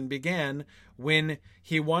Silmarillion began when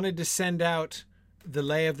he wanted to send out the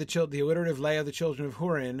alliterative lay of the children of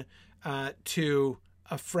Húrin to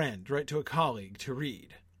a friend, right, to a colleague to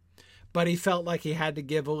read. But he felt like he had to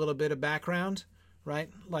give a little bit of background, right?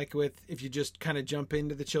 Like if you just kind of jump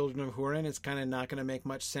into the children of Húrin, it's kind of not going to make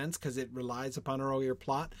much sense because it relies upon earlier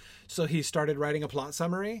plot. So he started writing a plot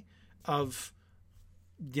summary of,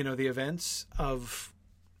 the events of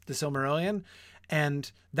the Silmarillion.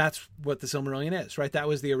 And that's what the Silmarillion is, right? That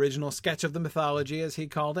was the original sketch of the mythology, as he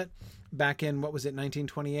called it, back in,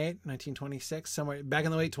 1928, 1926, somewhere back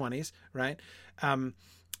in the late 20s, right? And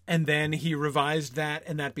then he revised that,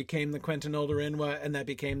 and that became the Quenta Noldorinwa, and that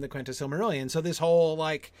became the Quenta Silmarillion. So this whole,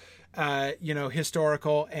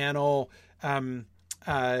 historical annal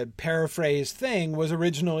paraphrase thing was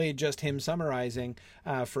originally just him summarizing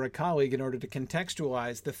for a colleague in order to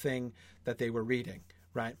contextualize the thing that they were reading,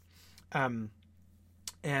 right?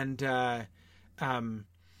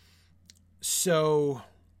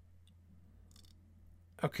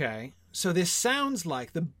 So this sounds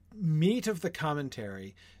like the meat of the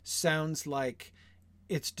commentary sounds like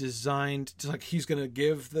it's designed to, like, he's going to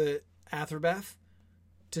give the Athrobeth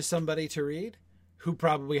to somebody to read who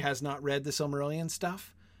probably has not read the Silmarillion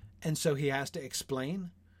stuff. And so he has to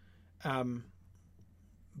explain.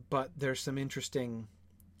 But there's some interesting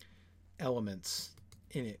elements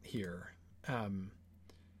in it here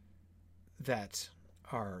that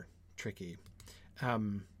are tricky.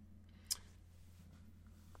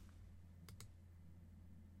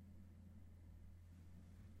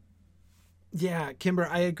 Yeah, Kimber,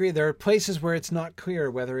 I agree. There are places where it's not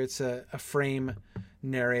clear whether it's a frame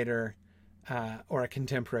narrator or a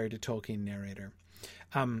contemporary to Tolkien narrator.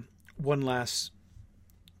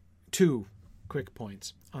 Two quick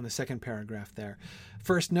points on the second paragraph there.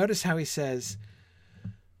 First, notice how he says,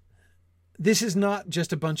 this is not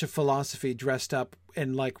just a bunch of philosophy dressed up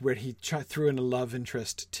and like where he threw in a love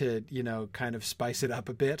interest to, kind of spice it up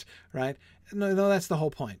a bit, right? No, that's the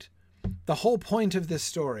whole point. The whole point of this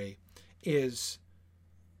story is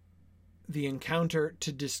the encounter,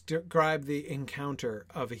 to describe the encounter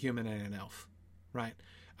of a human and an elf, right?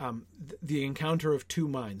 The encounter of two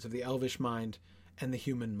minds, of the elvish mind and the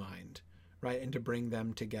human mind, right? And to bring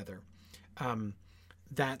them together.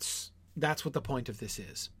 That's what the point of this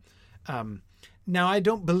is. Now, I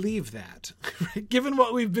don't believe that. Given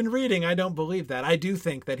what we've been reading, I don't believe that. I do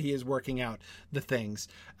think that he is working out the things.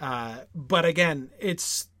 But again,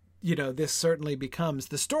 it's, this certainly becomes,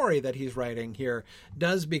 the story that he's writing here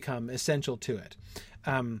does become essential to it.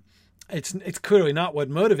 It's clearly not what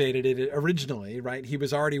motivated it originally, right? He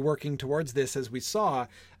was already working towards this, as we saw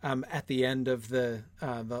at the end of the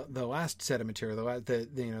last set of material,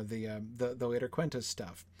 the later Quentas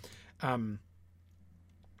stuff.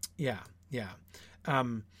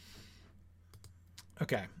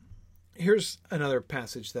 Okay. Here's another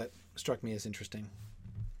passage that struck me as interesting.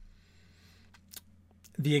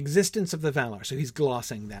 The existence of the Valar. So he's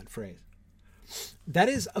glossing that phrase. That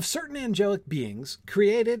is, of certain angelic beings,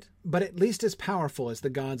 created, but at least as powerful as the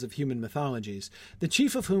gods of human mythologies, the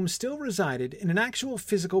chief of whom still resided in an actual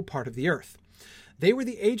physical part of the earth. They were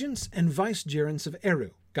the agents and vicegerents of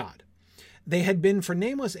Eru, God. They had been for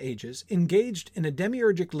nameless ages engaged in a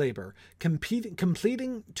demiurgic labor,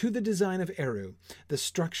 completing to the design of Eru the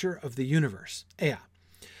structure of the universe, Ea,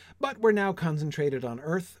 but were now concentrated on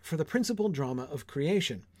earth for the principal drama of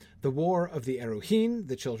creation, the war of the Eruhin,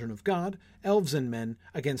 the children of God, elves and men,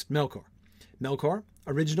 against Melkor. Melkor,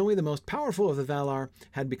 originally the most powerful of the Valar,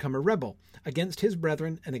 had become a rebel against his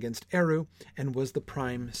brethren and against Eru, and was the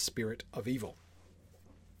prime spirit of evil.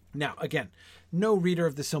 Now, again, no reader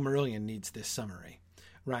of the Silmarillion needs this summary.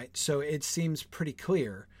 right? So it seems pretty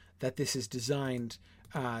clear that this is designed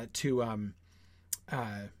to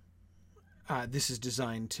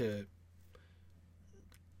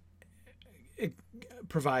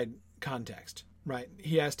provide context, right?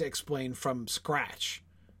 He has to explain from scratch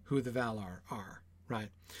who the Valar are, right?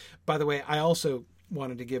 By the way, I also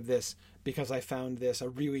wanted to give this because I found this a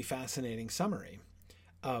really fascinating summary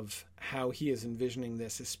of how he is envisioning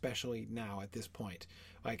this, especially now at this point.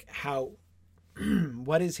 Like how,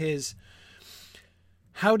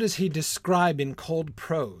 how does he describe in cold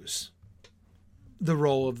prose the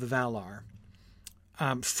role of the Valar?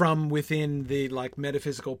 From within the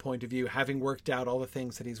metaphysical point of view, having worked out all the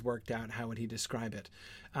things that he's worked out, how would he describe it?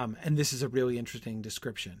 And this is a really interesting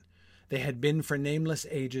description. They had been for nameless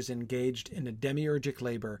ages engaged in a demiurgic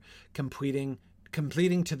labor, completing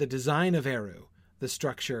to the design of Eru, the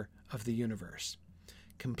structure of the universe.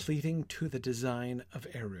 Completing to the design of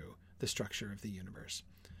Eru, the structure of the universe.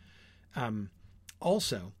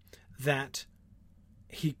 Also, that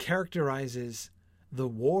he characterizes the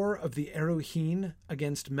war of the Eruhin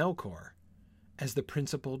against Melkor as the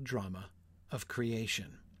principal drama of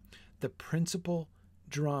creation. The principal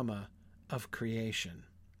drama of creation.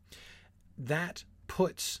 That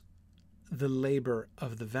puts the labor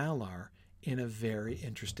of the Valar in a very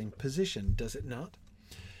interesting position, does it not?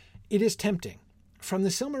 It is tempting. From the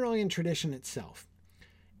Silmarillion tradition itself,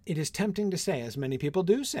 it is tempting to say, as many people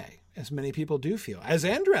do say, as many people do feel, as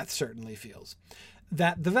Andreth certainly feels,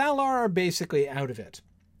 that the Valar are basically out of it,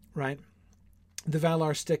 right? The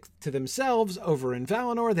Valar stick to themselves over in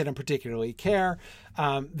Valinor. They don't particularly care.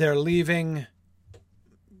 They're leaving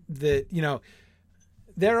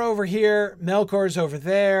they're over here. Melkor's over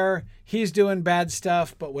there. He's doing bad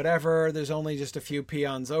stuff, but whatever. There's only just a few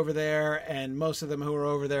peons over there, and most of them who are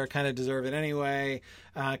over there kind of deserve it anyway,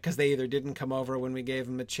 because they either didn't come over when we gave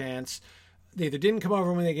them a chance. They either didn't come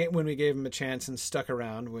over when we gave them a chance and stuck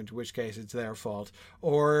around, in which case it's their fault,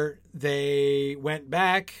 or they went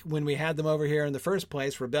back when we had them over here in the first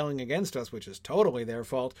place, rebelling against us, which is totally their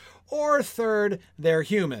fault, or third, they're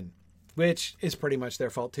human, which is pretty much their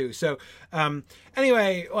fault too. So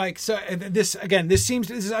anyway,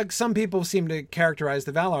 some people seem to characterize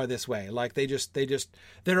the Valar this way. Like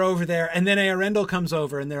they're over there, and then Eärendil comes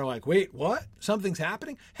over and they're like, wait, what? Something's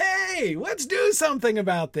happening? Hey, let's do something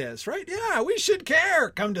about this, right? Yeah, we should care,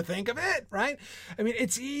 come to think of it, right? I mean,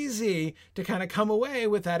 it's easy to kind of come away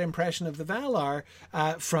with that impression of the Valar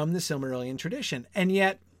from the Silmarillion tradition. And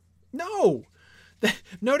yet, no.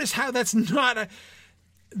 Notice how that's not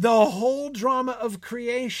the whole drama of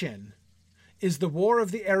creation is the war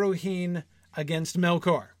of the Eruhin against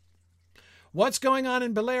Melkor. What's going on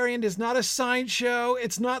in Beleriand is not a sideshow.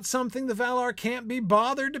 It's not something the Valar can't be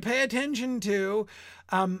bothered to pay attention to.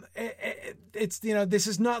 This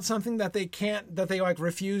is not something that they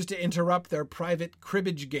refuse to interrupt their private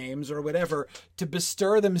cribbage games or whatever to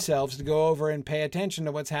bestir themselves to go over and pay attention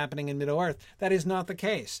to what's happening in Middle-earth. That is not the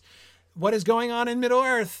case. What is going on in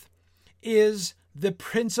Middle-earth is the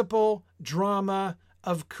principal drama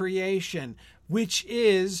of creation, which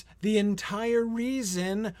is the entire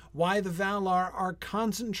reason why the Valar are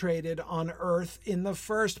concentrated on Earth in the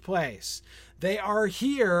first place. They are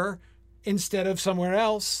here instead of somewhere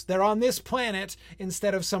else. They're on this planet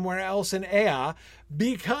instead of somewhere else in Ea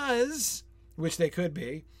because, which they could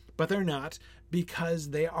be, but they're not, because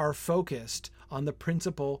they are focused on the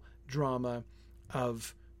principal drama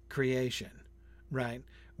of creation, right?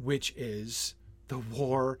 Which is the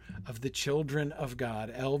war of the children of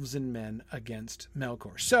God, elves and men, against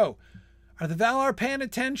Melkor. So, are the Valar paying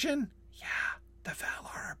attention? Yeah, the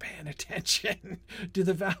Valar are paying attention. Do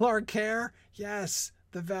the Valar care? Yes,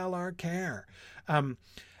 the Valar care.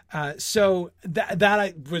 So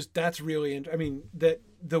that's really,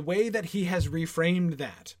 the way that he has reframed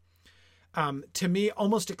that, to me,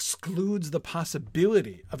 almost excludes the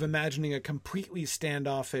possibility of imagining a completely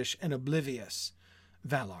standoffish and oblivious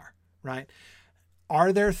Valar, right?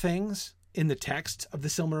 Are there things in the texts of the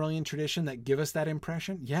Silmarillion tradition that give us that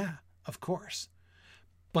impression? Yeah, of course.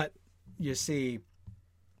 But you see,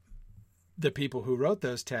 the people who wrote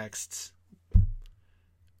those texts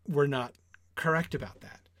were not correct about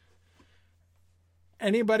that.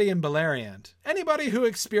 Anybody in Beleriand, anybody who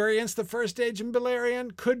experienced the first age in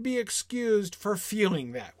Beleriand could be excused for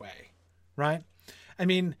feeling that way, right?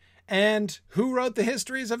 And who wrote the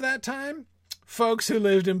histories of that time? Folks who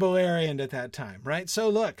lived in Beleriand at that time, right? So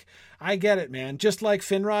look, I get it, man. Just like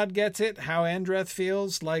Finrod gets it, how Andreth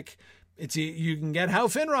feels, like you can get how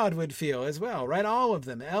Finrod would feel as well, right? All of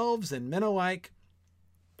them, elves and men alike,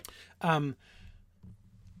 can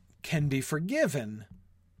be forgiven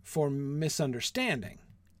for misunderstanding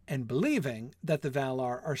and believing that the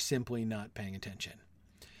Valar are simply not paying attention.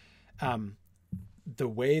 The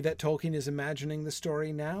way that Tolkien is imagining the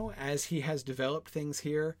story now, as he has developed things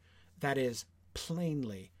here, that is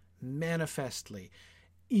plainly, manifestly,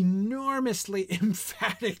 enormously,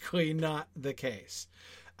 emphatically not the case.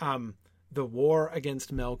 The war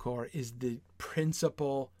against Melkor is the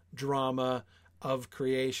principal drama of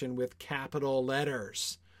creation with capital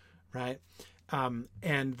letters, right?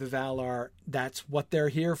 And the Valar, that's what they're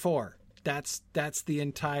here for. That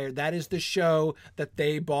is the show that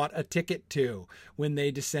they bought a ticket to when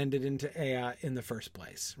they descended into Ea in the first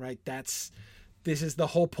place, right? This is the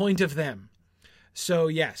whole point of them. So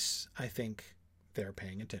yes, I think they're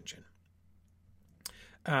paying attention.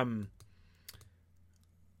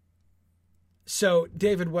 So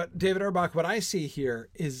David Orbach, what I see here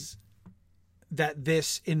is that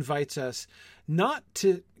this invites us not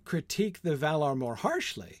to critique the Valar more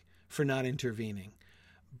harshly for not intervening,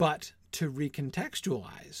 but to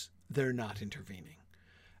recontextualize their not intervening.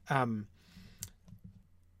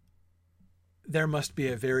 There must be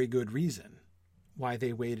a very good reason why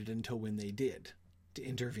they waited until when they did to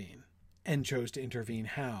intervene, and chose to intervene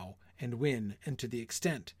how and when and to the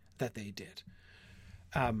extent that they did.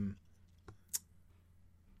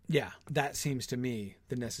 Yeah, that seems to me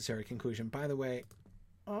the necessary conclusion. By the way,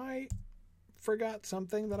 I forgot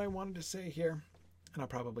something that I wanted to say here, and I'll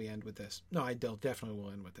probably end with this. No, I definitely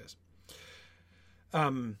will end with this.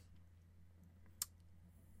 The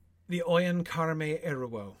Oyan Karme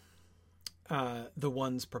Eruo, the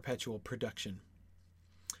One's perpetual production.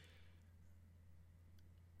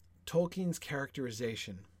 Tolkien's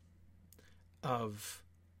characterization of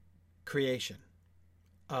creation,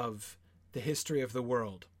 of the history of the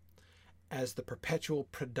world, as the perpetual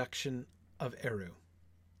production of Eru,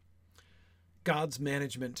 God's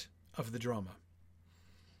management of the drama,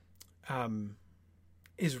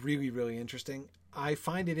 is really, really interesting. I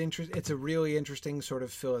find it interesting. It's a really interesting sort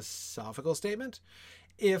of philosophical statement.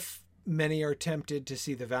 If many are tempted to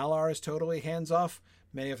see the Valar as totally hands-off,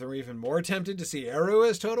 many of them are even more tempted to see Eru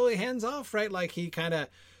as totally hands-off, right? Like he kind of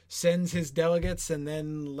sends his delegates and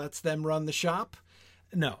then lets them run the shop.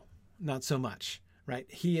 No, not so much, right?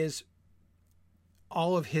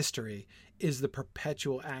 All of history is the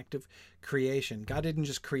perpetual act of creation. God didn't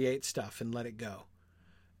just create stuff and let it go.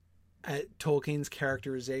 Tolkien's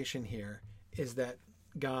characterization here is that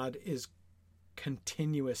God is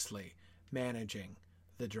continuously managing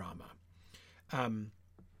the drama.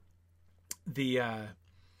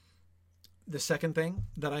 The second thing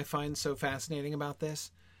that I find so fascinating about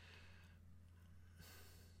this,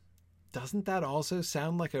 doesn't that also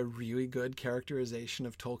sound like a really good characterization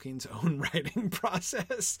of Tolkien's own writing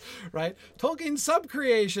process, right? Tolkien's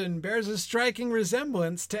subcreation bears a striking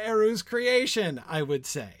resemblance to Eru's creation, I would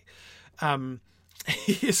say.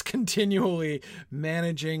 He is continually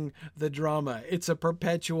managing the drama. It's a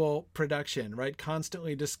perpetual production, right?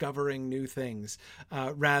 Constantly discovering new things,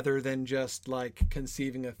 rather than just like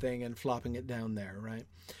conceiving a thing and flopping it down there, right?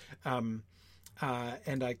 And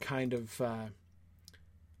I kind of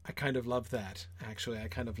love that, actually. I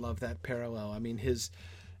kind of love that parallel. I mean,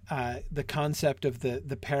 the concept of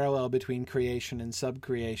the parallel between creation and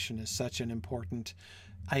subcreation is such an important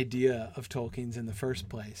idea of Tolkien's in the first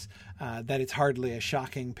place, that it's hardly a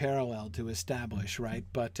shocking parallel to establish, right?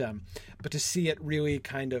 But to see it really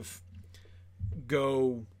kind of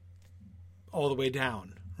go all the way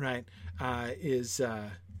down, right, is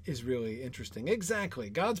really interesting.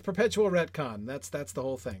 Exactly, God's perpetual retcon. That's the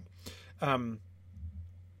whole thing.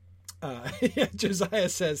 Josiah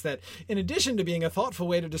says that in addition to being a thoughtful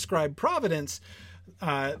way to describe Providence,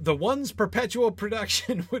 the One's perpetual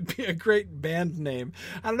production would be a great band name.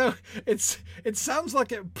 I don't know. It sounds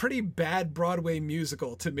like a pretty bad Broadway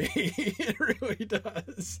musical to me. It really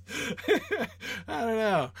does. I don't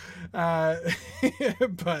know.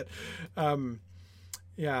 But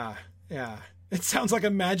yeah. It sounds like a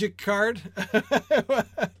magic card.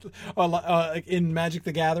 In Magic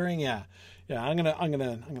the Gathering. Yeah. I'm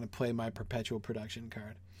gonna play my perpetual production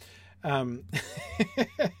card.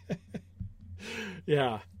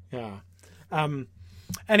 Yeah.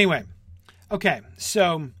 Anyway, okay.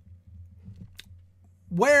 So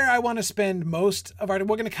where I want to spend most of our,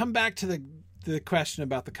 we're going to come back to the question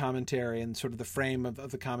about the commentary and sort of the frame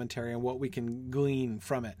of the commentary and what we can glean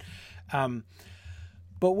from it.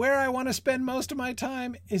 But where I want to spend most of my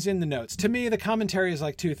time is in the notes. To me, the commentary is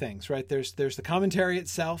like two things, right? There's the commentary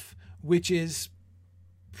itself, which is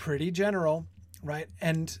pretty general, right?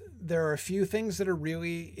 And there are a few things that are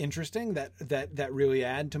really interesting that really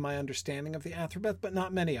add to my understanding of the Athrobeth, but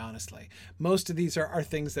not many, honestly. Most of these are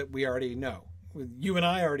things that we already know. you and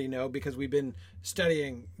I already know because we've been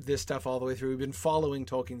studying this stuff all the way through. We've been following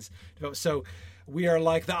Tolkien's development. So we are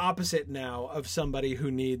like the opposite now of somebody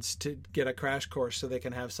who needs to get a crash course so they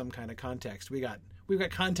can have some kind of context. We've got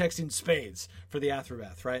context in spades for the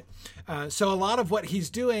Athrobeth, right? So a lot of what he's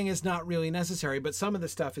doing is not really necessary, but some of the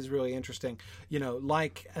stuff is really interesting.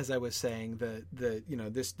 Like as I was saying,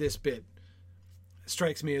 this bit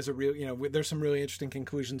strikes me as a real, there's some really interesting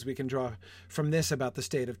conclusions we can draw from this about the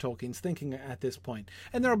state of Tolkien's thinking at this point.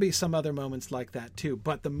 And there'll be some other moments like that too.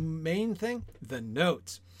 But the main thing, the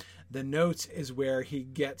notes. The notes is where he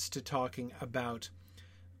gets to talking about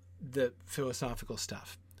the philosophical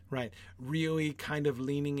stuff, right? Really kind of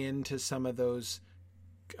leaning into some of those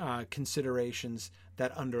considerations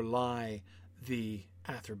that underlie the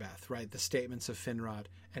Athrobeth, right? The statements of Finrod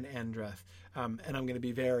and Andreth. And I'm going to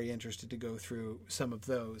be very interested to go through some of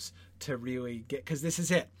those to really get, because this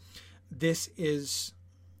is it. This is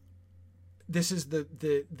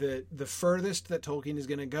the furthest that Tolkien is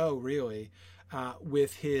going to go, really,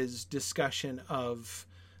 with his discussion of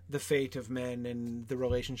the fate of men and the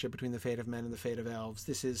relationship between the fate of men and the fate of elves.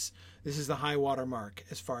 This is the high water mark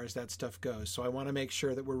as far as that stuff goes. So I want to make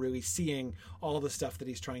sure that we're really seeing all the stuff that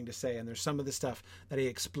he's trying to say. And there's some of the stuff that he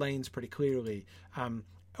explains pretty clearly,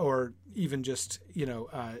 or even just,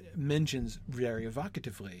 mentions very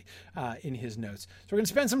evocatively in his notes. So we're going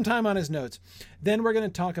to spend some time on his notes. Then we're going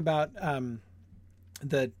to talk about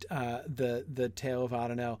the Tale of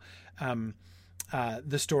Adonel,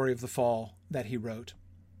 the story of the fall that he wrote.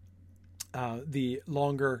 The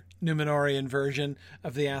longer Númenórean version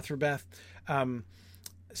of the Athrobeth.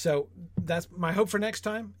 So that's my hope for next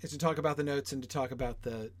time, is to talk about the notes and to talk about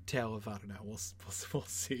the Tale of Adonel. We'll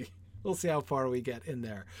see. We'll see how far we get in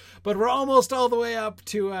there. But we're almost all the way up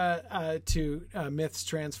to Myths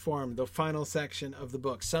Transformed, the final section of the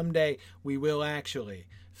book. Someday we will actually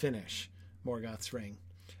finish Morgoth's Ring.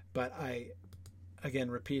 But I, again,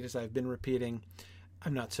 repeat as I've been repeating,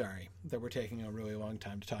 I'm not sorry that we're taking a really long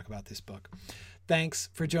time to talk about this book. Thanks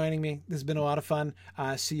for joining me. This has been a lot of fun.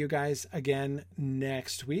 See you guys again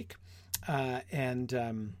next week.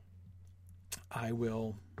 And I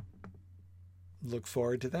will look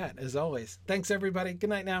forward to that, as always. Thanks, everybody. Good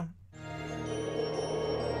night now.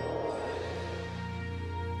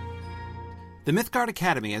 The Mythgard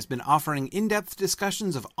Academy has been offering in-depth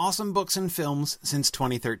discussions of awesome books and films since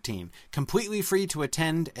 2013, completely free to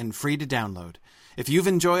attend and free to download. If you've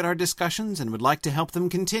enjoyed our discussions and would like to help them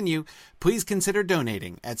continue, please consider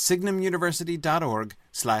donating at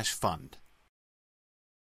signumuniversity.org/fund.